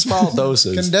better. Small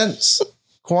doses. Condense.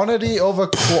 Quantity over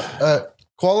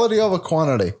quality over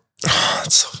quantity.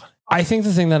 That's so funny. I think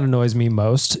the thing that annoys me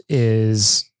most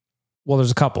is, well,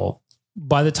 there's a couple.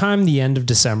 By the time the end of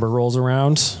December rolls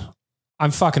around,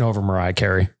 I'm fucking over Mariah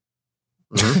Carey.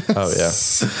 Mm-hmm. Oh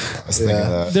yeah. I was thinking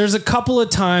that. There's a couple of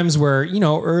times where,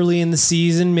 early in the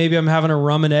season, maybe I'm having a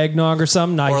rum and eggnog or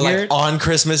something. Or like on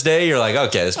Christmas Day, you're like,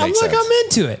 okay, this makes sense. I'm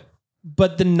into it.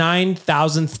 But the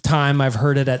 9,000th time I've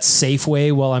heard it at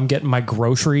Safeway while I'm getting my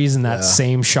groceries in that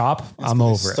same shop, I'm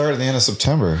over it. Start at the end of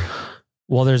September.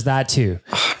 Well, there's that too.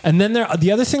 And then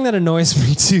the other thing that annoys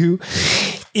me too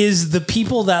is the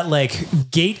people that like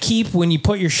gatekeep when you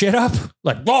put your shit up.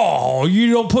 Like, oh,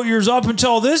 you don't put yours up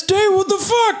until this day? What the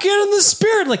fuck? Get in the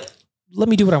spirit. Like, let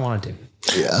me do what I want to do.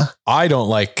 Yeah. I don't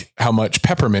like how much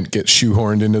peppermint gets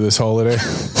shoehorned into this holiday.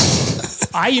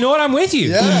 You know what? I'm with you.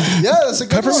 Yeah, that's a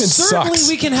good Peppermint one. Certainly sucks.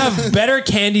 we can have better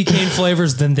candy cane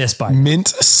flavors than this, by Mint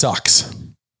sucks.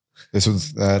 This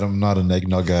one's, I'm not an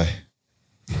eggnog guy.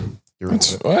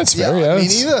 That's fair. Yeah, me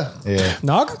neither. Yeah.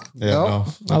 Nog? Yeah, no.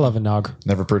 I love a nog.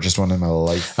 Never purchased one in my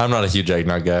life. I'm not a huge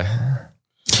eggnog guy.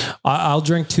 I'll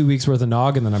drink 2 weeks worth of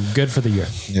nog and then I'm good for the year.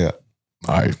 Yeah.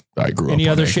 I grew up. Any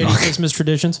on other eggnog. shitty Christmas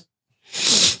traditions?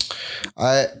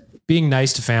 Being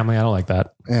nice to family, I don't like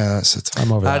that. Yeah, that's it.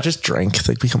 I'm over that. Just drink.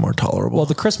 They become more tolerable. Well,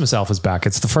 the Christmas elf is back.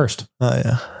 It's the first. Oh,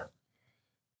 yeah.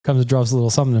 Comes and drops a little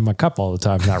something in my cup all the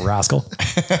time, that rascal.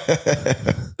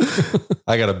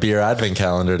 I got a beer advent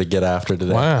calendar to get after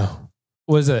today. Wow.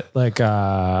 Was it like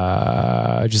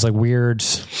just like weird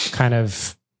kind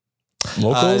of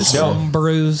locals?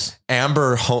 Brews?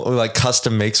 Amber like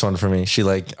custom makes one for me. She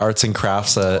like arts and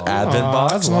crafts advent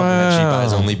box. Wow. And she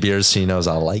buys only beers she knows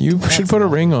I'll like. You should put a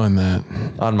ring on that.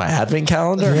 On my advent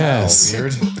calendar? Yes.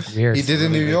 Weird. He did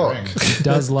in New York. He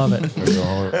does love it.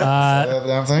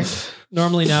 Damn thing.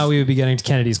 Normally now we would be getting to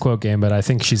Kennedy's quote game, but I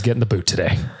think she's getting the boot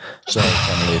today. Sorry,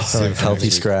 Kennedy. Healthy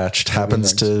scratched.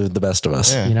 Happens to the best of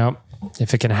us. Yeah.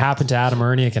 If it can happen to Adam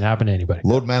Ernie, it can happen to anybody.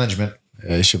 Load management.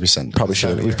 Yeah, he should be sent.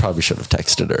 We probably should have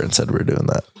texted her and said we're doing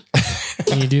that.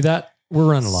 Can you do that? We're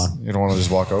running along. You don't want to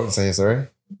just walk out and say sorry?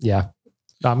 Yeah.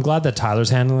 I'm glad that Tyler's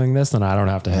handling this, then I don't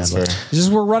have to handle it. It's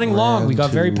just we're running long. We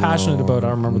got very passionate about. I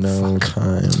don't remember the fuck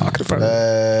talking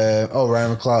about.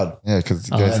 Ryan McLeod. Yeah, because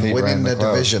you guys hate winning Ryan the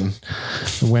McLeod. division.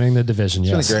 Winning the division.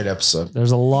 It's Yes, been a great episode.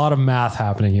 There's a lot of math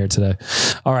happening here today.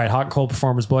 All right, hot and cold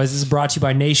performers, boys. This is brought to you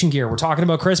by Nation Gear. We're talking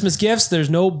about Christmas gifts. There's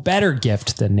no better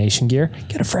gift than Nation Gear.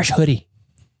 Get a fresh hoodie.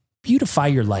 Beautify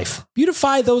your life.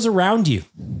 Beautify those around you.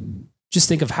 Just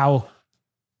think of how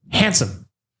handsome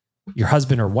your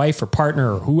husband or wife or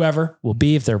partner or whoever will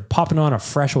be if they're popping on a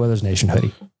fresh Oilers Nation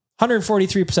hoodie.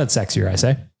 143% sexier, I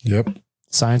say. Yep.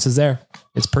 Science is there.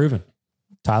 It's proven.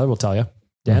 Tyler will tell you.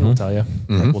 Dan will tell you.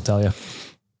 Rick will tell you.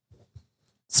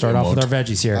 Start off with our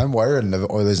veggies here. I'm wearing the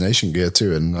Oilers Nation gear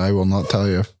too, and I will not tell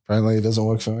you. Apparently, it doesn't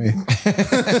work for me.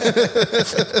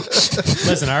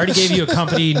 Listen, I already gave you a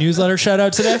company newsletter shout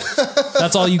out today.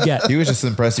 That's all you get. He was just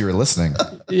impressed you were listening.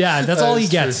 Yeah, that's all he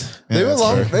gets. They were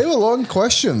long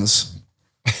questions.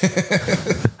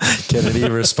 Kennedy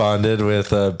responded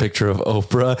with a picture of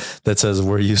Oprah that says,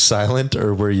 "Were you silent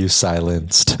or were you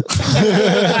silenced?"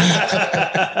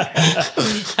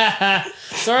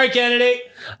 Sorry, Kennedy.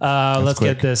 Let's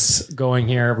get this going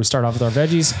here. We start off with our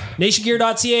veggies.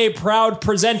 NationGear.ca, proud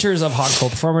presenters of Hot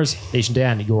Cold Performers. Nation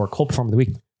Dan, your cold performer of the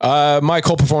week. My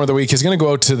cold performer of the week is going to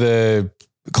go out to the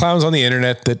clowns on the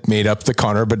internet that made up the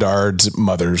Connor Bedard's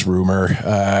mother's rumor.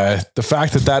 The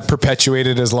fact that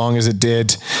perpetuated as long as it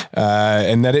did,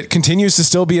 and that it continues to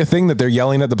still be a thing that they're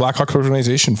yelling at the Blackhawks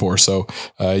organization for. So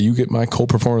you get my cold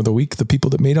performer of the week, the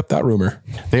people that made up that rumor.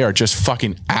 They are just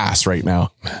fucking ass right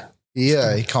now.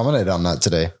 Yeah, he commented on that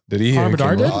today. Did he? Connor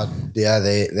Bedard did? Yeah,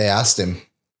 they asked him.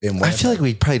 I feel like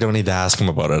we probably don't need to ask him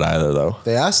about it either, though.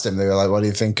 They asked him. They were like, "What do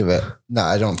you think of it?" No,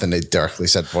 I don't think they directly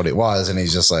said what it was, and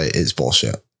he's just like, "It's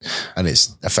bullshit," and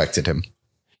it's affected him.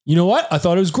 You know what? I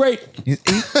thought it was great. He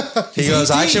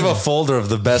goes, "I actually have a folder of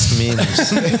the best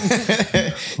memes."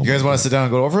 You guys want to sit down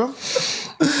and go over them?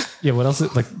 Yeah. What else?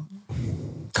 Like,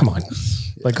 come on.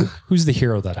 Like, who's the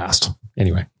hero that asked?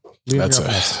 Anyway. That's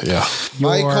it. Yeah.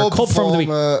 My Your cold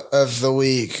performer of the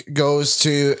week goes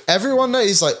to everyone that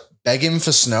is like begging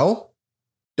for snow.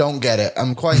 Don't get it.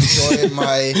 I'm quite enjoying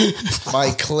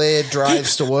my clear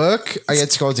drives to work. I get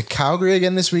to go to Calgary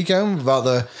again this weekend without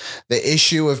the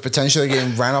issue of potentially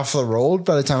getting ran off the road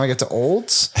by the time I get to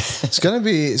Olds. It's gonna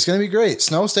be great.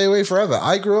 Snow stay away forever.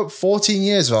 I grew up 14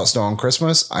 years without snow on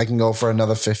Christmas. I can go for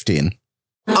another 15.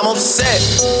 I'm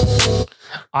upset.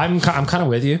 I'm kind of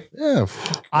with you. Yeah.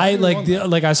 I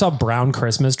like I saw Brown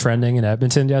Christmas trending in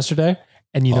Edmonton yesterday,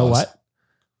 and you know what?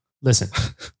 Listen,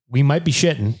 we might be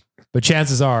shitting, but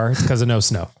chances are it's because of no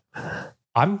snow.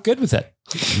 I'm good with it.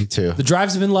 Me too. The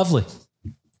drives have been lovely.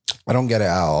 I don't get it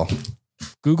at all.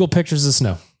 Google pictures of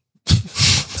snow.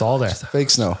 It's all there. Fake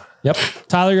snow. Yep.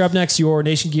 Tyler, you're up next. Your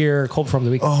Nation Gear cold from the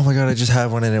week. Oh my God, I just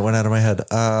had one and it went out of my head.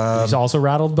 He's also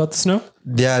rattled about the snow?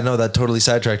 Yeah, no, that totally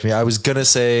sidetracked me. I was going to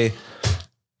say,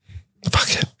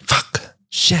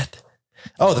 shit.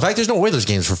 Oh, the fact there's no Oilers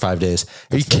games for 5 days.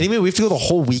 Are you kidding me? We have to go the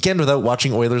whole weekend without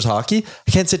watching Oilers hockey?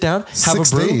 I can't sit down, have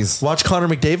 6 a brew, days. watch Connor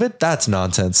McDavid? That's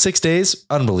nonsense. 6 days?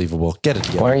 Unbelievable. Get it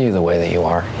together. Why are you the way that you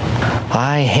are?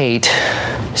 I hate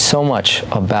so much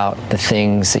about the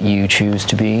things that you choose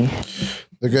to be.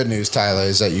 The good news, Tyler,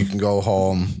 is that you can go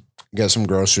home, get some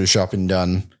grocery shopping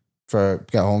done,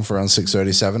 get home for around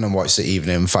 6:37 and watch the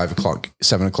evening 5 o'clock,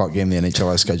 7 o'clock game the NHL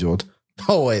has scheduled.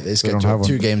 Oh wait, they scheduled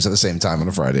 2 games at the same time on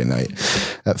a Friday night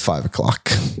at 5 o'clock.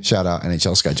 Shout out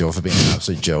NHL schedule for being an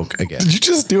absolute joke again. Did you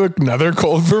just do another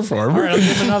cold performer? All right, I'll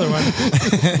give another one.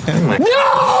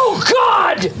 No,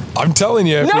 God! I'm telling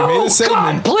you, if we made a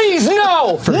segment, God, please,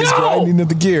 no! for his grinding of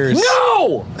the gears.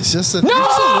 No! It's just a There's a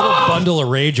little bundle of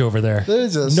rage over there.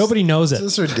 Nobody knows it.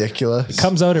 It's ridiculous. It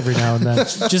comes out every now and then.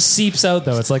 Just seeps out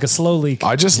though. It's like a slow leak.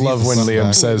 I just love when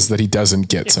Liam says that he doesn't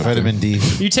get something. Vitamin D.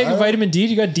 You taking vitamin D?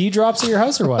 You got D drops at your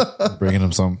house or what? Bringing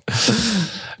him some.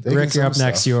 Rick, you're up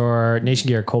next. Your Nation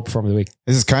Gear cold performer of the week.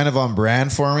 This is kind of on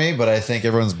brand for me, but I think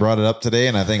everyone's brought it up today,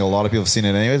 and I think a lot of people have seen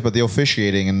it anyways, but the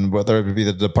officiating, and whether it would be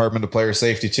the Department of Player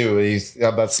Safety too. He's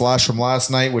got that slash from last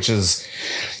night, which is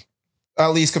at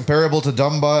least comparable to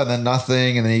Dumba, and then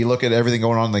nothing, and then you look at everything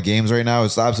going on in the games right now,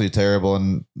 it's absolutely terrible,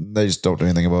 and they just don't do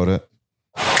anything about it.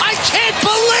 I can't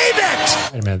believe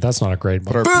it! Wait a minute, that's not a great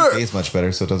But one. our PK is much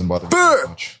better, so it doesn't bother me that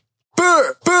much.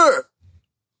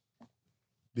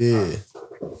 Yeah.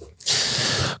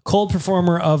 Cold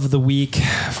performer of the week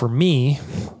for me.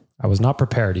 I was not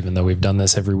prepared, even though we've done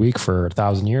this every week for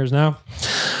 1,000 years now.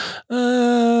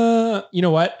 You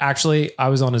know what? Actually, I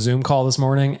was on a Zoom call this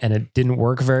morning and it didn't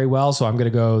work very well. So I'm going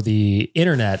to go the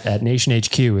internet at Nation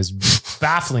HQ is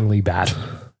bafflingly bad.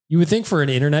 You would think for an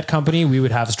internet company, we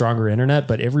would have stronger internet,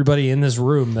 but everybody in this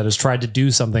room that has tried to do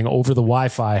something over the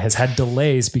Wi-Fi has had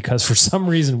delays because for some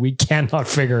reason we cannot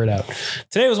figure it out.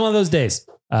 Today was one of those days.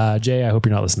 Jay, I hope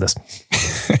you're not listening to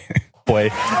this. Boy.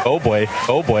 Oh boy.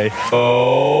 Oh boy.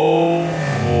 Oh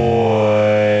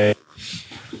boy.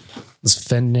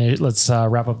 Let's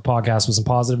wrap up the podcast with some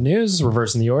positive news.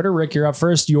 Reversing the order. Rick, you're up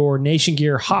first. Your Nation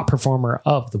Gear hot performer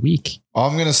of the week.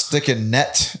 I'm going to stick a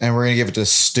net, and we're going to give it to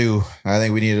Stu. I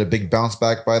think we needed a big bounce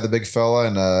back by the big fella,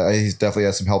 and he definitely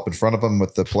has some help in front of him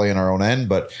with the play in our own end,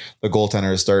 but the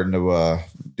goaltender is starting to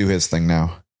do his thing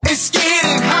now. It's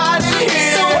getting hot in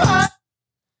here. So hot.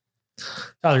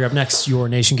 Tyler, you're up next. Your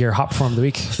Nation Gear hot performer of the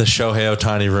week. The Shohei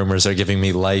Ohtani rumors are giving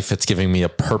me life. It's giving me a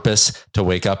purpose to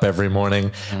wake up every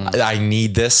morning. I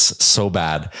need this so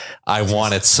bad. I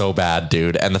want it so bad,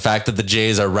 dude. And the fact that the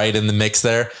Jays are right in the mix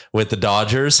there with the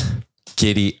Dodgers,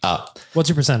 giddy up. What's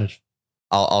your percentage?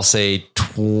 I'll say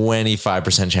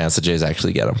 25% chance the Jays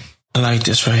actually get him. I like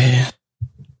this right here.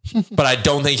 But I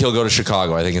don't think he'll go to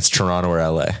Chicago. I think it's Toronto or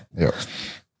LA. Yeah.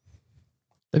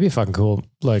 That'd be fucking cool.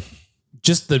 Like,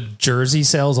 just the jersey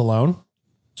sales alone,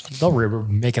 they'll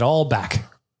make it all back.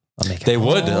 They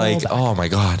would. Like, back. Oh my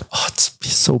God. Oh, it's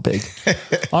so big.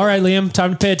 All right, Liam,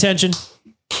 time to pay attention.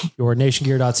 Your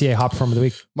nationgear.ca hot performer of the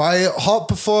week. My hot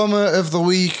performer of the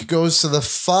week goes to the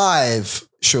 5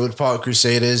 Sherwood Park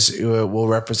Crusaders, who will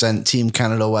represent Team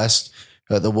Canada West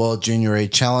at the World Junior A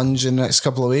Challenge in the next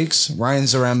couple of weeks. Ryan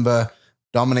Zaremba,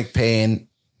 Dominic Payne,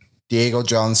 Diego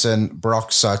Johnson,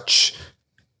 Brock Such,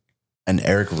 and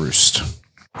Eric Roost.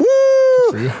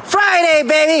 Woo! Friday,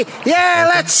 baby!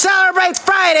 Yeah, let's celebrate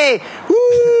Friday!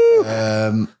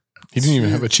 Woo! He didn't even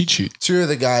have a cheat sheet. 2 of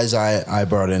the guys I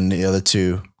brought in, the other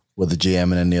 2 were the GM,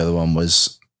 and then the other one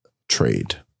was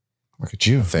trade. Look at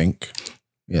you. I think.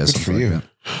 Yeah, good for you.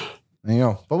 You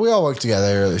know, but we all work together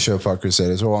here at the Sherwood Park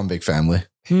Crusaders. We're one big family.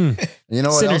 You know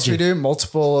what else we do?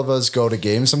 Multiple of us go to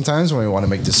games sometimes when we want to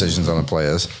make decisions on the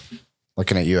players.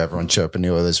 Looking at you, everyone chirping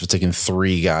the others for taking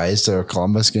 3 guys to a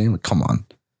Columbus game. Like, come on.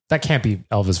 That can't be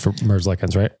Elvis for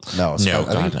Merzlikens, right? No,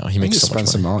 no. He makes so much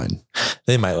Spencer money. Martin.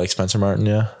 They might like Spencer Martin,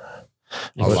 yeah.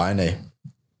 Laine.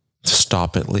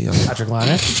 Stop it, Liam. Patrick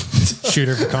Laine,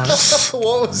 shooter for Connor.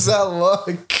 What was that look?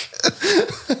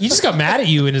 He just got mad at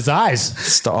you in his eyes.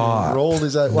 Stop. Rolled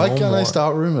his eyes. Why can't I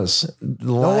start rumors?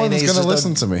 No one's going to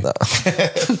listen to me.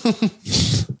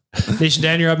 Nation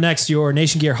Dan, you're up next. Your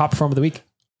Nation Gear hot performer of the week.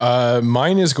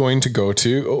 Mine is going to go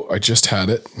to, I just had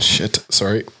it. Shit.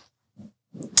 Sorry.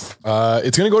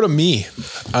 It's going to go to me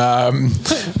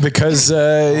because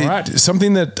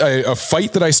something that a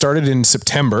fight that I started in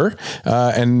September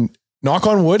and knock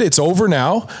on wood, it's over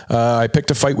now. I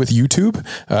picked a fight with YouTube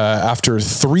after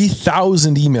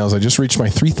 3,000 emails. I just reached my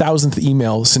 3,000th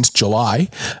email since July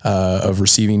of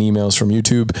receiving emails from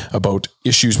YouTube about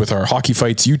issues with our Hockey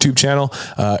Fights YouTube channel.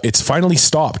 It's finally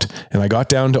stopped, and I got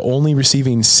down to only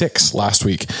receiving 6 last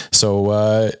week.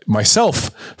 So myself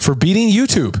for beating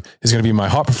YouTube is going to be my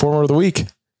hot performer of the week.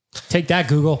 Take that,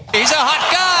 Google. He's a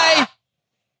hot guy.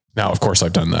 Now, of course,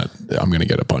 I've done that. I'm going to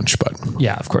get a bunch, but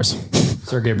yeah, of course.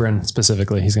 Sergey Brin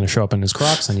specifically, he's going to show up in his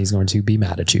Crocs and he's going to be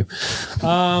mad at you.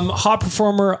 Hot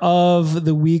performer of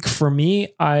the week for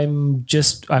me.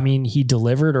 He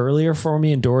delivered earlier for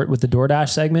me with the DoorDash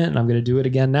segment, and I'm going to do it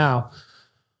again now.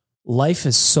 Life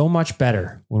is so much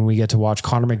better when we get to watch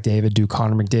Connor McDavid do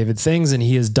Connor McDavid things, and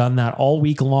he has done that all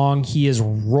week long. He is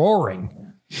roaring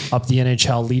up the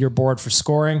NHL leaderboard for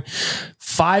scoring.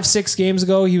 5-6 games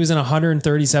ago, he was in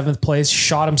 137th place,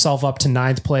 shot himself up to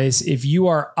 9th place. If you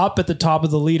are up at the top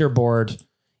of the leaderboard,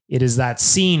 it is that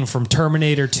scene from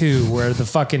Terminator 2 where the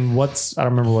fucking I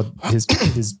don't remember what his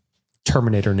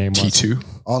Terminator name was. T2?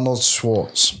 Arnold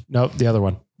Schwartz. Nope, the other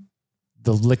one.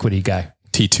 The liquidy guy.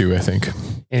 T2, I think.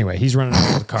 Anyway, he's running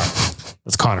out of the car.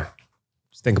 That's Connor.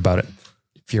 Just think about it.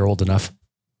 If you're old enough.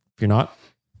 If you're not,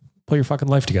 pull your fucking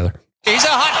life together. He's a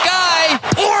hot guy.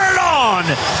 Pour it on.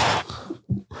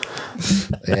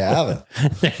 There you have it.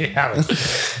 There you have it.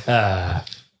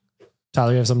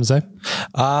 Tyler, you have something to say?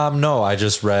 No, I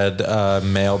just read a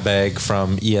mailbag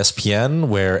from ESPN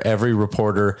where every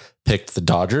reporter picked the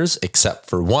Dodgers except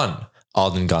for one,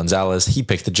 Alden Gonzalez. He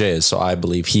picked the Jays, so I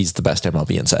believe he's the best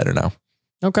MLB insider now.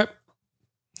 Okay.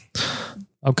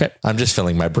 I'm just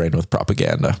filling my brain with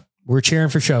propaganda. We're cheering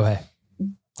for Shohei.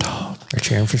 We're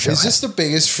cheering for Shohei. Is this the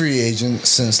biggest free agent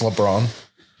since LeBron?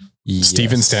 Yes.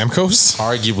 Steven Stamkos?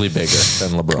 Arguably bigger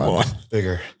than LeBron.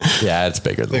 Bigger. Yeah, it's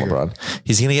bigger than LeBron.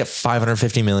 He's going to get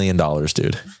 $550 million,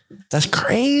 dude. That's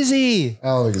crazy. I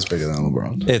don't think it's bigger than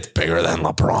LeBron. It's bigger than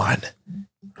LeBron.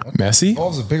 Messi?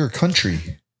 Involves a bigger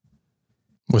country.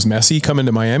 Was Messi coming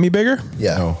to Miami bigger?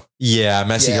 Yeah. No. Yeah,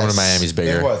 Messi coming to Miami's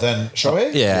bigger. Then what? Then Shohei?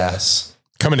 Yeah. Yes.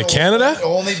 Coming to Canada?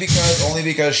 Only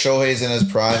because Shohei's in his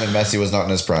prime and Messi was not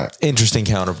in his prime. Interesting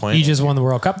counterpoint. He just won the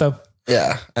World Cup, though.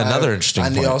 Yeah. Another interesting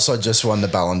And point. he also just won the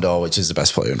Ballon d'Or, which is the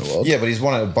best player in the world. Yeah, but he's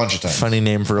won it a bunch of times. Funny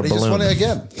name for a He balloon. just won it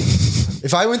again.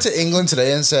 If I went to England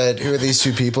today and said, who are these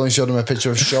 2 people, and showed them a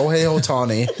picture of Shohei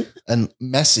Ohtani and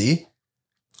Messi,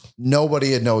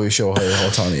 nobody would know who Shohei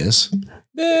Ohtani is.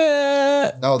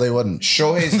 No, they wouldn't.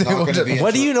 Shohei's not going to be.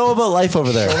 What do you know about life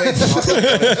over there? Shohei's not going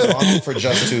to be in Toronto for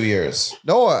just 2 years.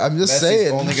 No, I'm just Messi's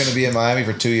saying. only going to be in Miami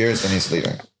for 2 years, then he's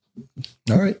leaving.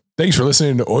 All right. Thanks for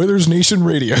listening to Oilers Nation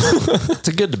Radio. It's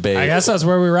a good debate. I guess that's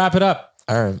where we wrap it up.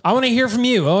 All right. I want to hear from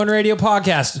you, Owen Radio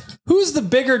Podcast. Who's the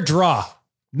bigger draw,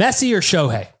 Messi or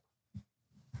Shohei?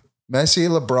 Messi,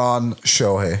 LeBron,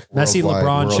 Shohei. Messi,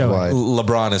 LeBron, Shohei.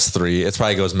 LeBron is 3. It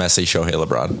probably goes Messi, Shohei,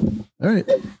 LeBron. All right.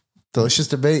 Delicious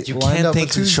debate. You Lined can't up think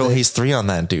for Tuesday. Shohei's 3 on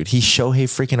that, dude. He's Shohei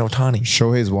freaking Ohtani.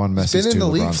 Shohei's 1, Messi's 2, Been in the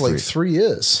league LeBron's for like 3. 3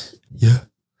 years. Yeah.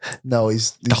 No,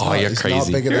 he's you're crazy.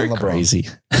 not bigger than LeBron. Crazy.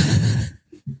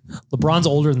 LeBron's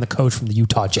older than the coach from the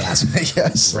Utah Jazz.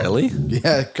 Yes. Really?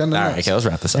 Yeah. All right. Okay, let's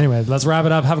wrap this up. Anyway, let's wrap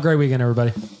it up. Have a great weekend,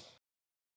 everybody.